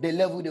 The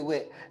level they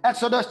were.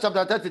 Exodus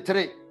chapter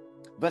 33,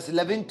 verse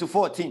 11 to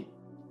 14.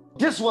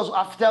 This was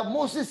after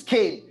Moses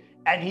came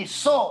and he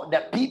saw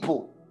the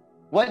people.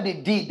 What they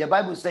did, the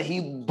Bible said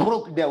he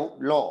broke the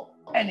law.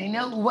 And he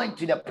now went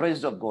to the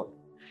presence of God.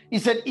 He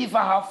said, if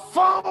I have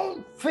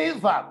found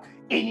favor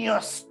in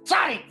your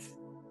sight,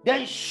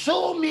 then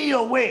show me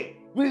your way.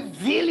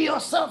 Reveal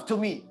yourself to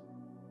me.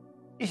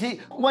 You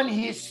see, when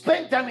he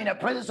spent time in the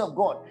presence of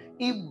God,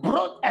 he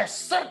brought a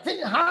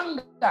certain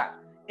hunger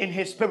in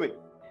his spirit.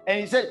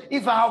 And he said,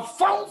 if I have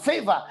found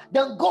favor,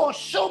 then God,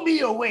 show me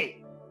your way.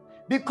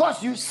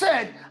 Because you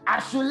said, I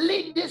should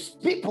lead these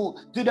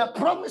people to the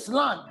promised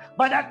land,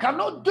 but I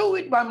cannot do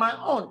it by my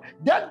own.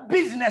 That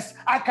business,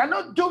 I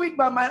cannot do it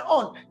by my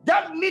own.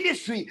 That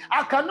ministry,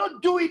 I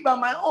cannot do it by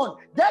my own.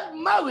 That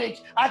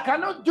marriage, I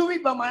cannot do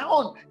it by my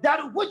own.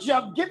 That which you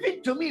have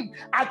given to me,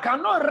 I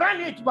cannot run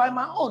it by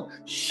my own.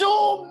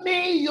 Show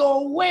me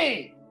your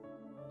way.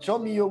 Show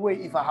me your way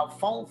if I have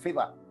found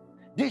favor.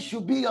 This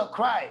should be your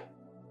cry.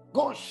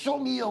 God, show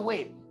me your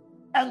way.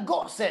 And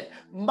God said,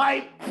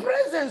 my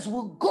presence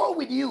will go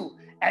with you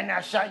and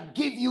I shall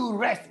give you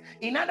rest.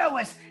 In other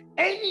words,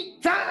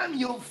 anytime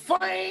you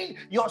find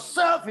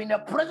yourself in the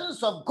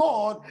presence of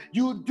God,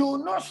 you do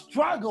not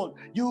struggle.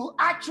 You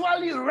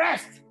actually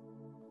rest.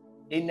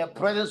 In the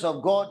presence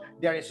of God,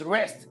 there is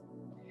rest.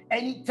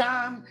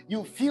 Anytime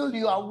you feel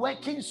you are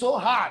working so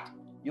hard,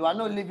 you are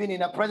not living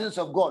in the presence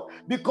of God,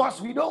 because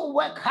we don't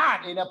work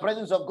hard in the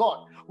presence of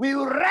God. We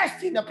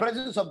rest in the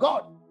presence of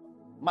God.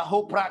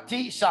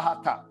 Mahoprati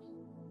Shahata.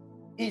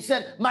 He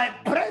said, my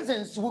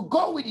presence will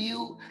go with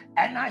you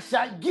and I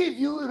shall give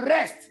you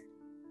rest.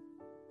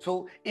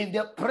 So if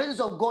the presence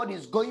of God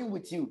is going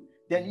with you,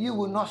 then you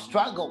will not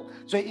struggle.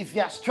 So if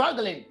you are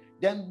struggling,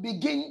 then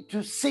begin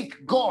to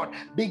seek God.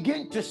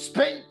 Begin to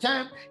spend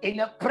time in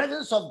the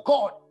presence of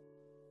God.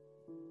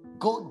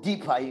 Go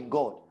deeper in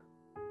God.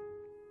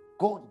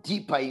 Go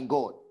deeper in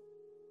God.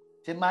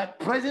 Say, my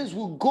presence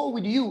will go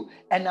with you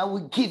and I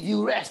will give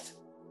you rest.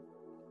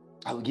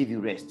 I will give you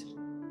rest.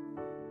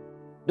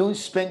 Don't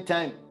spend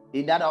time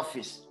in that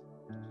office.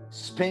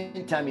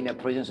 Spend time in the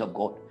presence of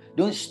God.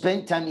 Don't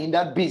spend time in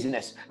that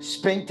business.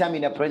 Spend time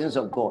in the presence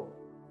of God.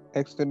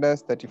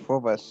 Exodus 34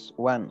 verse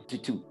 1 to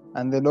 2.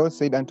 And the Lord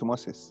said unto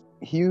Moses,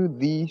 hew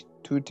thee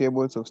 2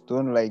 tables of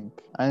stone like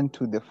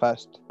unto the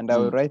first, and I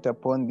will write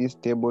upon these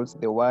tables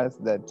the words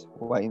that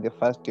were in the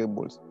first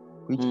tables,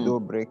 which thou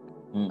break.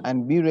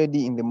 And be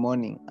ready in the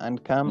morning,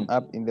 and come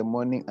up in the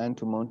morning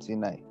unto Mount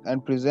Sinai,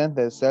 and present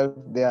thyself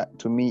there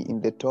to me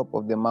in the top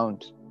of the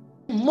mount.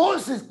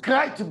 Moses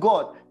cried to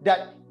God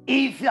that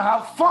if you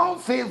have found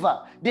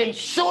favor, then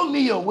show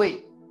me your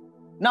way.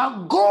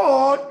 Now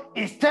God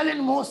is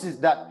telling Moses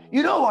that,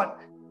 you know what?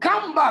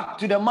 Come back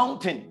to the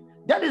mountain.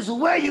 That is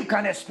where you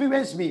can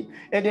experience me.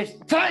 It is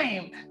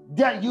time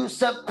that you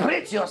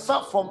separate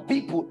yourself from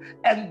people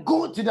and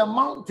go to the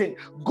mountain.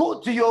 Go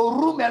to your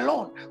room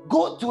alone.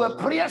 Go to a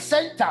prayer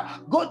center.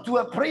 Go to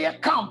a prayer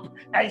camp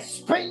and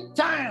spend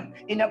time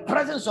in the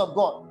presence of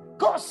God.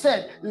 God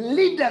said,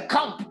 leave the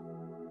camp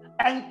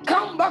and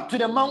come back to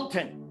the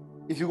mountain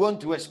if you want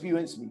to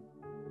experience me.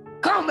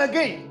 Come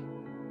again.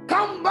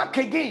 Come back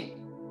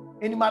again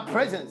in my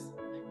presence.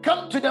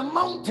 Come to the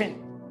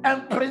mountain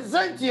and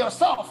present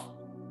yourself.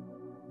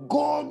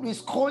 God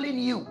is calling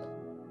you.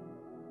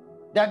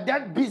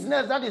 That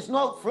business that is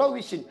not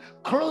flourishing,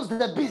 close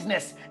the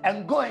business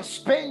and go and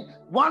spend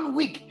 1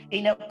 week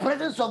in the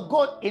presence of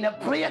God in a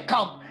prayer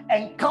camp,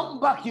 and come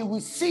back. You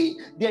will see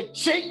the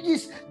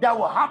changes that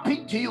will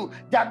happen to you.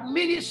 That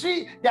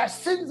ministry that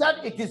seems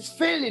that it is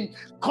failing,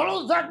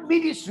 close that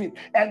ministry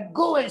and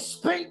go and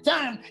spend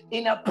time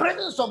in the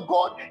presence of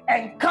God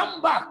and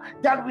come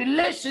back. That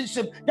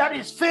relationship that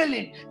is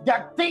failing,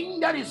 that thing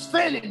that is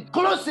failing,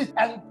 close it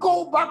and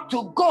go back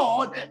to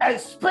God and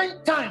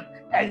spend time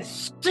and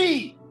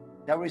see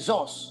the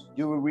results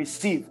you will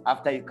receive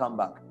after you come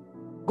back.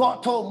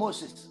 God told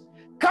Moses,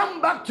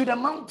 come back to the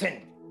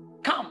mountain.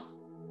 Come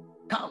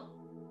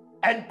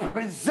and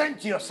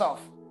present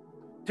yourself.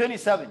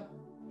 27.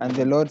 And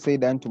the Lord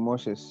said unto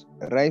Moses,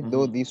 write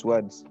thou these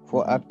words,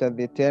 for after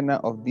the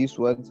tenor of these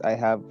words I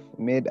have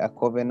made a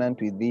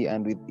covenant with thee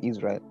and with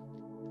Israel.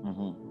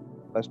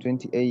 Verse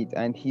 28.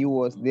 And he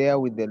was there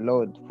with the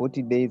Lord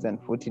 40 days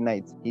and 40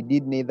 nights. He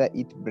did neither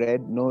eat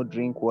bread nor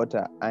drink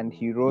water, and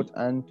he wrote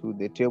unto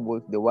the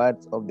tables the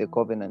words of the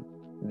covenant,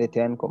 the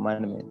 10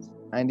 commandments.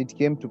 And it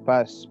came to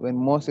pass, when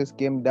Moses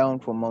came down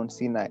from Mount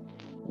Sinai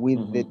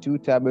with the 2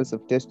 tablets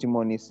of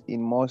testimonies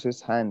in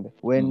Moses' hand,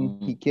 when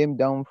he came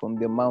down from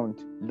the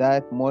mount,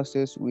 that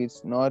Moses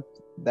wist not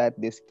that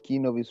the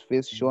skin of his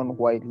face shone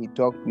while he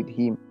talked with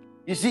him.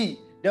 You see,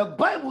 the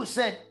Bible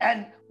said,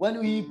 and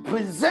when he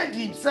presented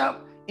himself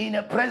in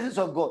the presence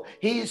of God,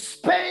 he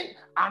spent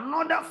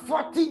another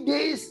 40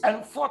 days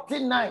and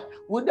 40 nights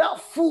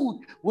without food,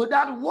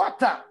 without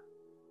water,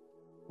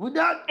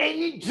 without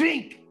any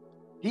drink.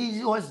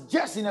 He was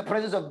just in the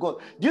presence of God.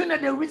 Do you know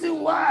the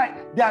reason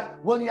why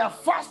that when you are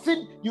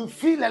fasting, you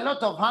feel a lot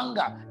of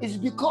hunger? It's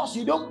because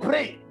you don't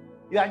pray.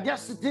 You are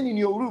just sitting in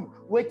your room,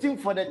 waiting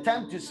for the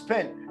time to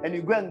spend, and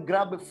you go and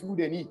grab the food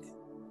and eat.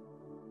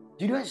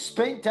 You don't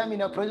spend time in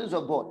the presence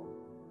of God.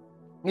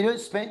 You don't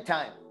spend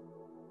time.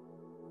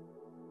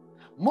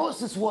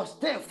 Moses was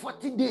there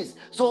 40 days,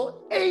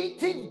 so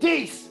 80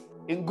 days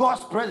in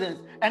God's presence.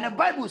 And the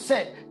Bible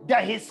said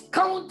that his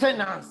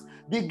countenance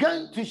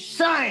began to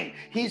shine.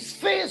 His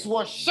face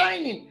was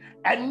shining,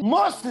 and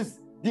Moses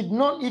did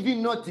not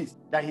even notice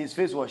that his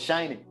face was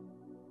shining.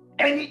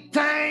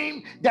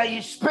 Anytime that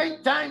you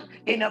spend time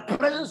in the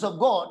presence of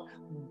God,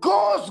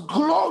 God's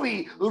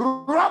glory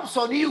rubs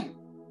on you.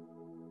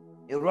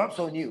 It rubs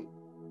on you.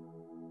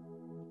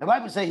 The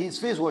Bible says his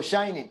face was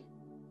shining,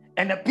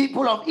 and the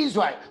people of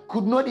Israel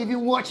could not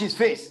even watch his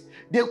face.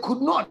 They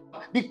could not,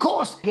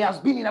 because he has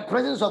been in the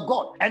presence of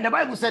God. And the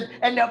Bible said,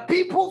 and the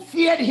people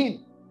feared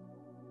him.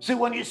 So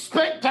when you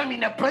spend time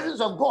in the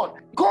presence of God,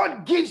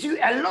 God gives you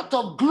a lot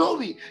of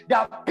glory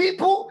that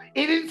people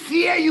even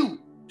fear you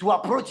to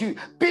approach you.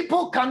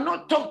 People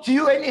cannot talk to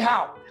you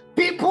anyhow.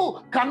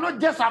 People cannot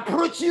just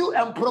approach you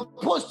and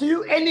propose to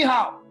you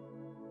anyhow.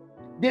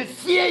 They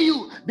fear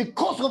you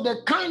because of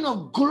the kind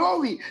of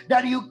glory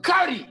that you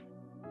carry.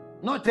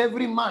 Not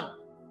every man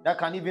that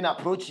can even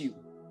approach you.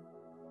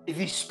 If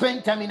you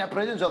spend time in the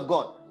presence of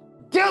God,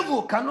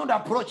 devil cannot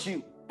approach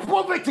you.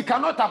 Poverty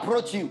cannot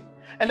approach you.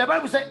 And the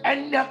Bible said,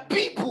 and the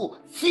people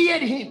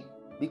feared him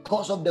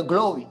because of the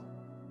glory.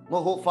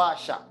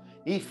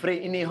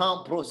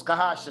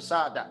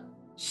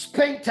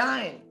 Spend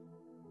time.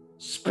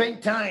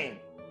 Spend time.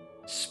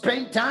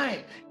 Spend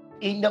time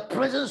in the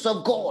presence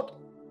of God.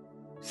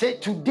 Say,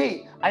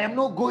 today, I am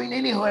not going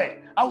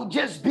anywhere. I will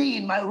just be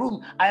in my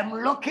room. I am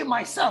locking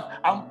myself.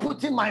 I'm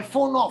putting my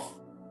phone off.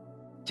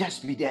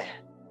 Just be there.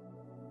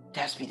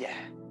 Just be there.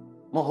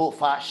 Moho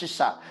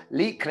fascisa,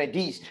 le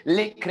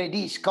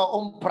credis, ka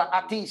ompra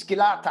atis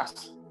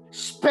kilatas.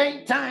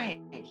 Spend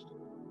time.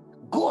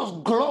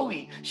 God's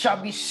glory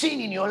shall be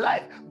seen in your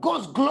life.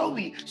 God's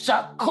glory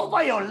shall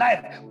cover your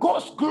life.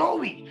 God's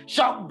glory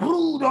shall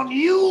brood on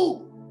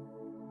you.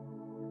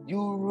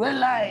 You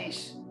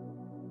realize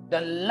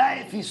that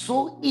life is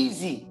so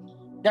easy.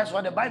 That's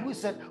what the Bible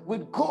said.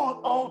 With God,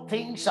 all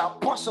things are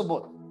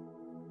possible.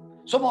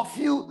 Some of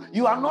you,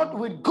 you are not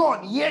with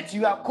God, yet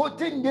you are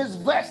quoting this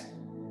verse,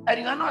 and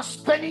you are not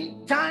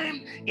spending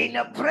time in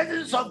the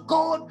presence of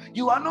God.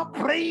 You are not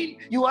praying.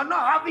 You are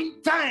not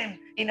having time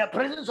in the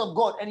presence of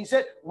God. And he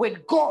said,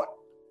 with God,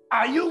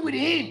 are you with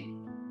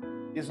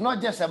him? It's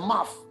not just a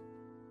mouth.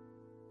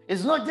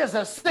 It's not just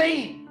a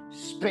saying.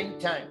 Spend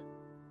time.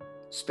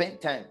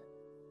 Spend time.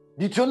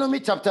 Deuteronomy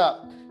chapter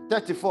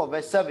 34,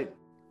 verse 7.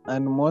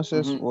 And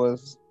Moses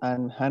was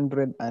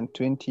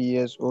 120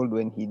 years old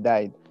when he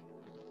died.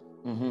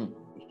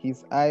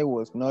 His eye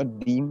was not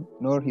dim,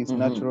 nor his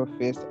natural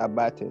face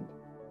abated.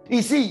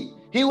 You see,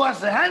 he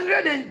was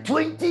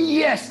 120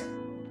 years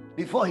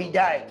before he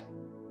died.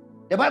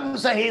 The Bible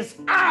says his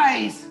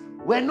eyes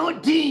were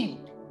not dim.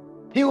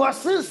 He was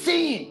still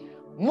seeing.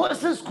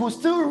 Moses could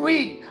still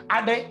read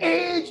at the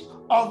age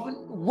of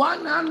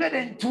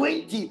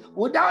 120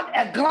 without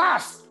a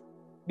glass,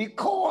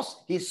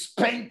 because he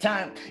spent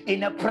time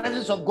in the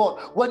presence of God.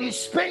 When you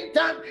spend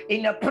time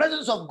in the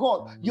presence of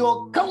God,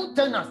 your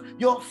countenance,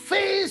 your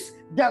face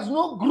does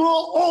not grow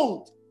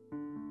old.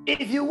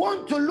 If you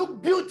want to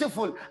look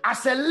beautiful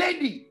as a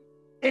lady,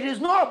 it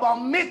is not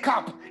about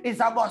makeup. It's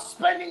about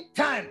spending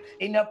time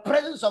in the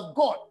presence of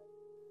God.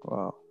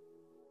 Wow.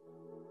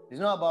 It's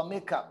not about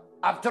makeup.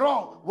 After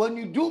all, when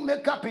you do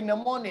makeup in the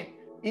morning,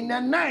 in the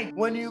night,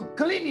 when you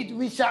clean it,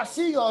 we shall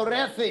see your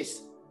red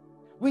face.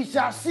 We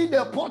shall see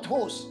the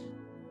potholes.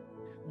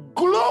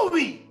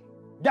 Glory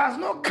does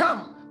not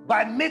come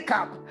by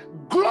makeup.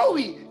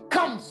 Glory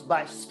comes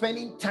by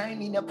spending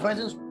time in the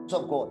presence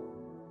of God.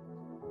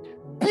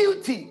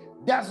 Beauty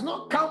does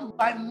not come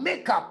by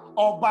makeup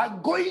or by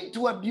going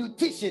to a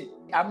beautician.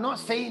 I'm not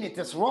saying it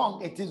is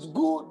wrong. It is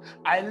good.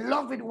 I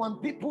love it when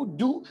people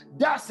do.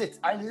 That's it.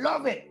 I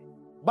love it.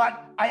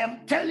 But I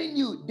am telling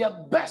you,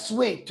 the best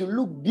way to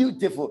look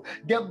beautiful,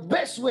 the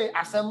best way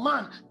as a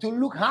man to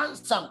look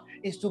handsome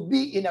is to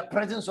be in the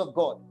presence of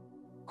God.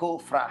 Go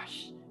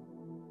fresh.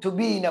 To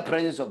be in the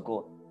presence of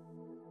God.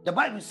 The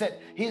Bible said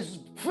his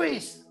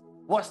face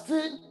was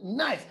still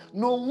nice.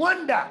 No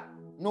wonder.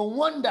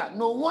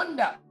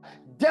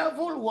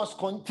 Devil was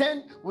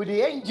content with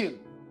the angel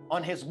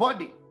on his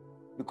body,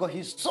 because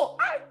he saw,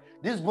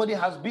 this body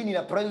has been in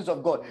the presence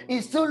of God.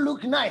 It still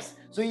looks nice.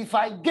 So if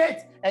I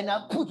get and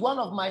I put one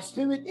of my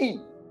spirit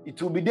in,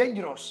 it will be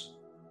dangerous.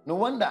 No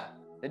wonder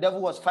the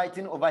devil was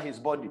fighting over his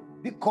body,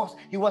 because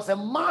he was a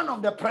man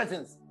of the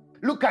presence.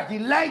 Look at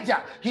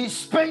Elijah. He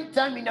spent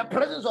time in the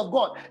presence of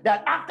God,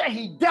 that after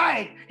he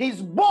died,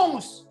 his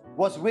bones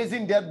was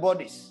raising dead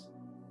bodies.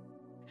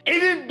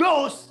 Even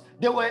those,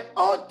 they were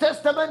Old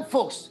Testament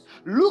folks.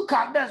 Look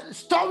at the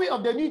story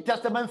of the New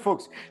Testament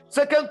folks.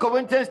 2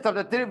 Corinthians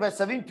chapter 3, verse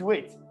 7 to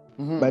 8.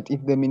 But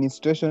if the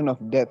ministration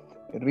of death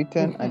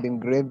written and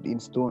engraved in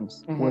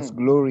stones, was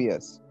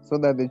glorious, so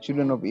that the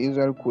children of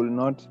Israel could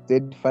not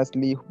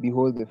steadfastly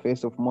behold the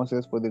face of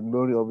Moses for the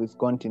glory of his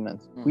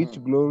countenance,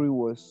 which glory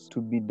was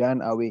to be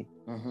done away.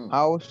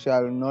 How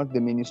shall not the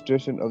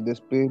ministration of the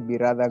Spirit be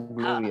rather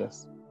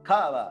glorious?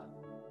 Kaba.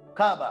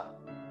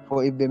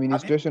 For if the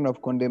ministration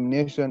of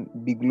condemnation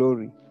be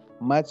glory,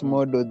 much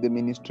more does the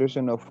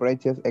ministration of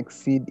righteousness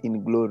exceed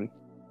in glory.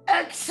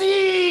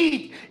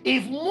 Exceed!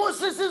 If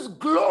Moses'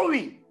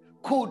 glory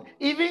could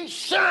even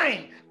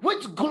shine,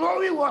 which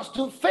glory was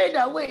to fade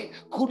away,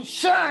 could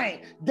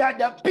shine, that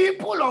the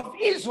people of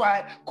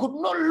Israel could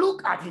not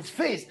look at his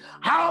face,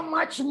 how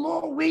much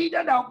more we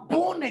that are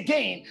born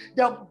again?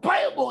 The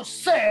Bible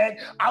said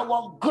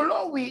our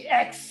glory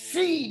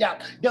exceed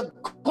the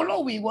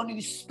glory. When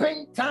you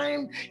spend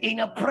time in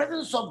the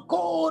presence of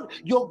God,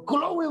 your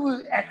glory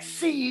will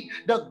exceed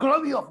the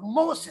glory of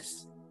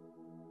Moses.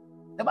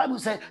 The Bible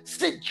says,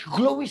 such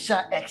glory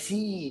shall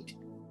exceed.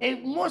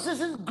 If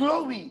Moses'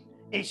 glory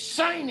is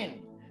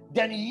shining,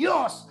 then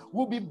yours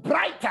will be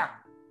brighter.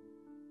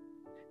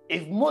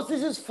 If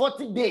Moses'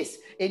 40 days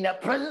in the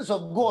presence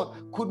of God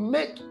could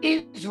make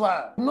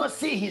Israel not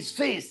see his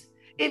face,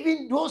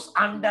 even those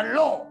under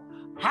law,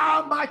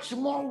 how much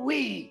more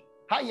we?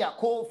 How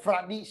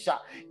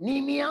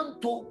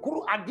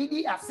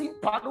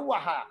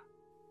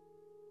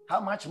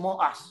much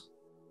more us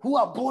who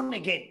are born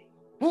again,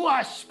 who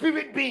are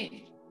spirit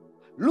beings?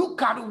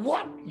 Look at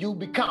what you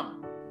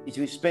become if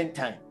you spend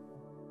time.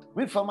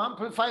 Read from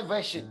Amplified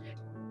Version.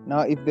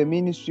 Now, if the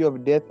ministry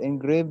of death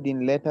engraved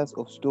in letters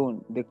of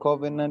stone, the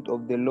covenant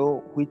of the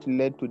law which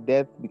led to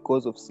death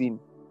because of sin,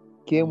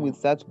 came with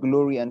such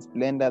glory and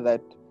splendor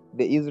that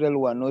the Israel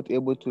were not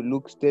able to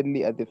look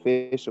steadily at the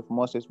face of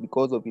Moses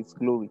because of its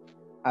glory,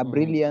 a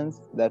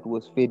brilliance that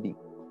was fading.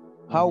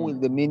 How will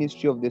the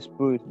ministry of the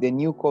Spirit, the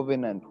new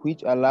covenant,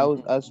 which allows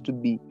us to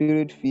be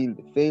spirit-filled,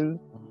 fail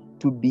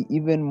to be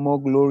even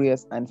more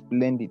glorious and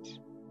splendid?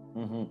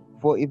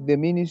 For if the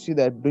ministry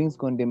that brings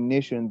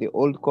condemnation, the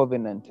old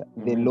covenant,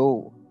 the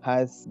law,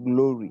 has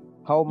glory,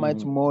 how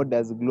much more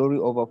does glory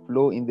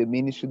overflow in the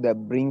ministry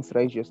that brings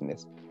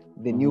righteousness,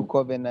 the new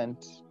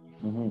covenant,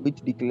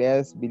 which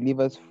declares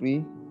believers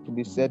free to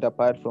be set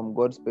apart from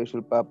God's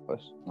special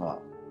purpose?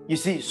 You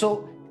see,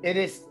 so it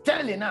is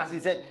telling us,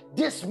 it said,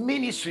 this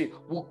ministry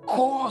will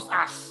cause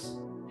us.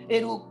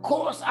 It will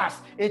cause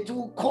us. It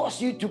will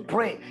cause you to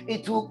pray.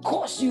 It will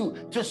cause you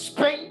to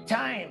spend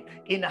time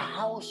in the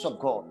house of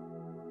God.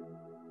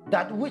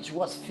 That which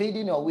was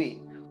fading away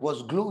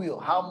was glory.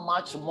 How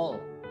much more?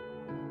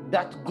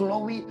 That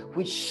glory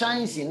which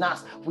shines in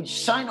us, which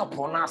shine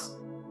upon us,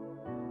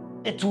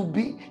 it will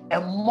be a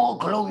more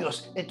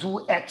glorious. It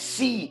will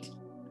exceed.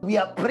 We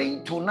are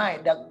praying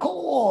tonight that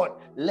God,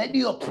 let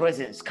your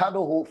presence,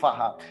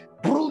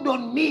 brood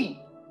on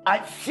me. I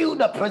feel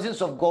the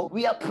presence of God.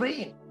 We are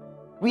praying.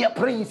 We are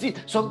praying. See,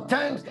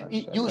 sometimes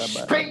you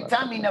spend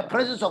time in the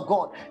presence of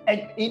God,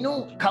 and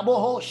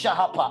Kaboho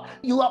Shahapa,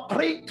 you are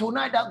praying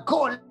tonight that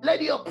God,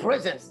 let your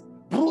presence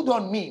brood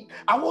on me.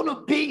 I want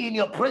to be in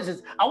your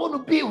presence. I want to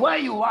be where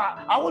you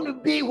are. I want to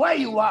be where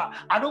you are.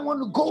 I don't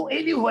want to go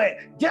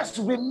anywhere. Just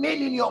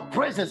remain in your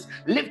presence.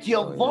 Lift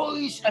your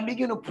voice and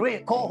begin to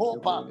pray.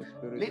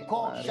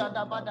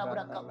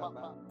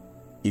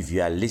 If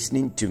you are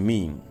listening to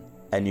me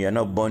and you are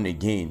not born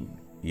again,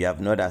 you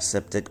have not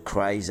accepted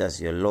Christ as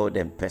your Lord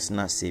and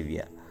personal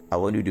Savior, I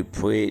want you to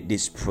pray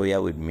this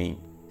prayer with me.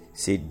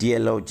 Say, dear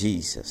Lord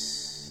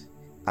Jesus,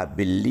 I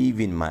believe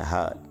in my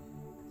heart,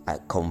 I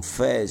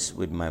confess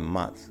with my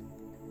mouth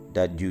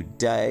that you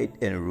died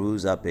and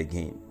rose up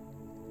again.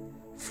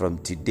 From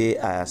today,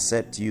 I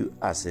accept you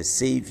as a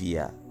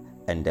Savior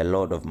and the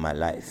Lord of my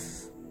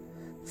life.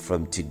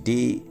 From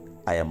today,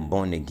 I am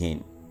born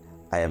again.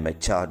 I am a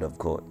child of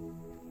God.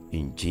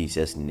 In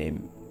Jesus'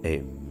 name,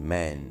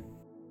 amen.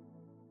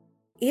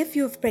 If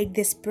you've prayed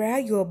this prayer,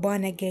 you are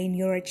born again,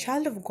 you're a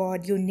child of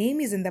God, your name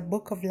is in the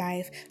book of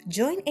life.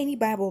 Join any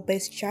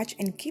Bible-based church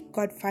and keep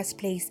God first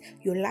place.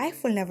 Your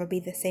life will never be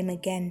the same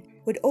again.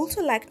 We'd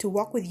also like to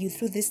walk with you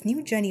through this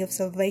new journey of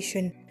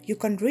salvation. You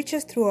can reach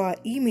us through our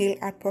email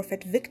at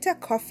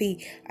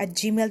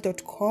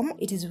prophetvictorcoffee@gmail.com.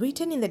 It is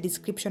written in the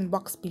description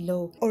box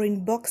below, or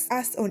inbox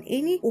us on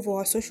any of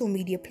our social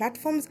media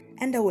platforms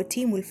and our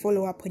team will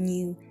follow up on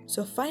you.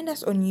 So find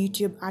us on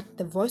YouTube at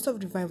The Voice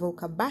of Revival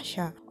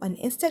Kabasha, on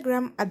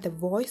Instagram at The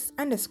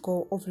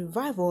Voice_of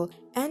Revival,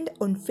 and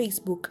on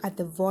Facebook at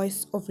The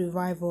Voice of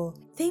Revival.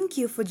 Thank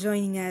you for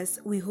joining us.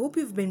 We hope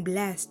you've been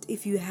blessed.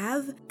 If you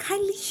have,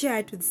 kindly share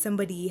it with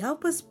somebody.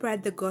 Help us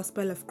spread the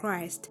gospel of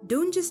Christ.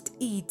 Don't just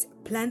eat,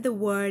 plant the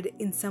word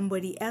in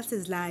somebody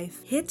else's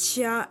life. Hit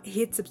share,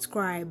 hit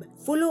subscribe.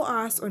 Follow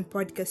us on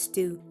podcast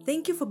too.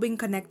 Thank you for being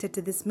connected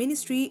to this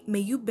ministry. May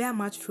you bear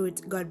much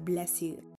fruit. God bless you.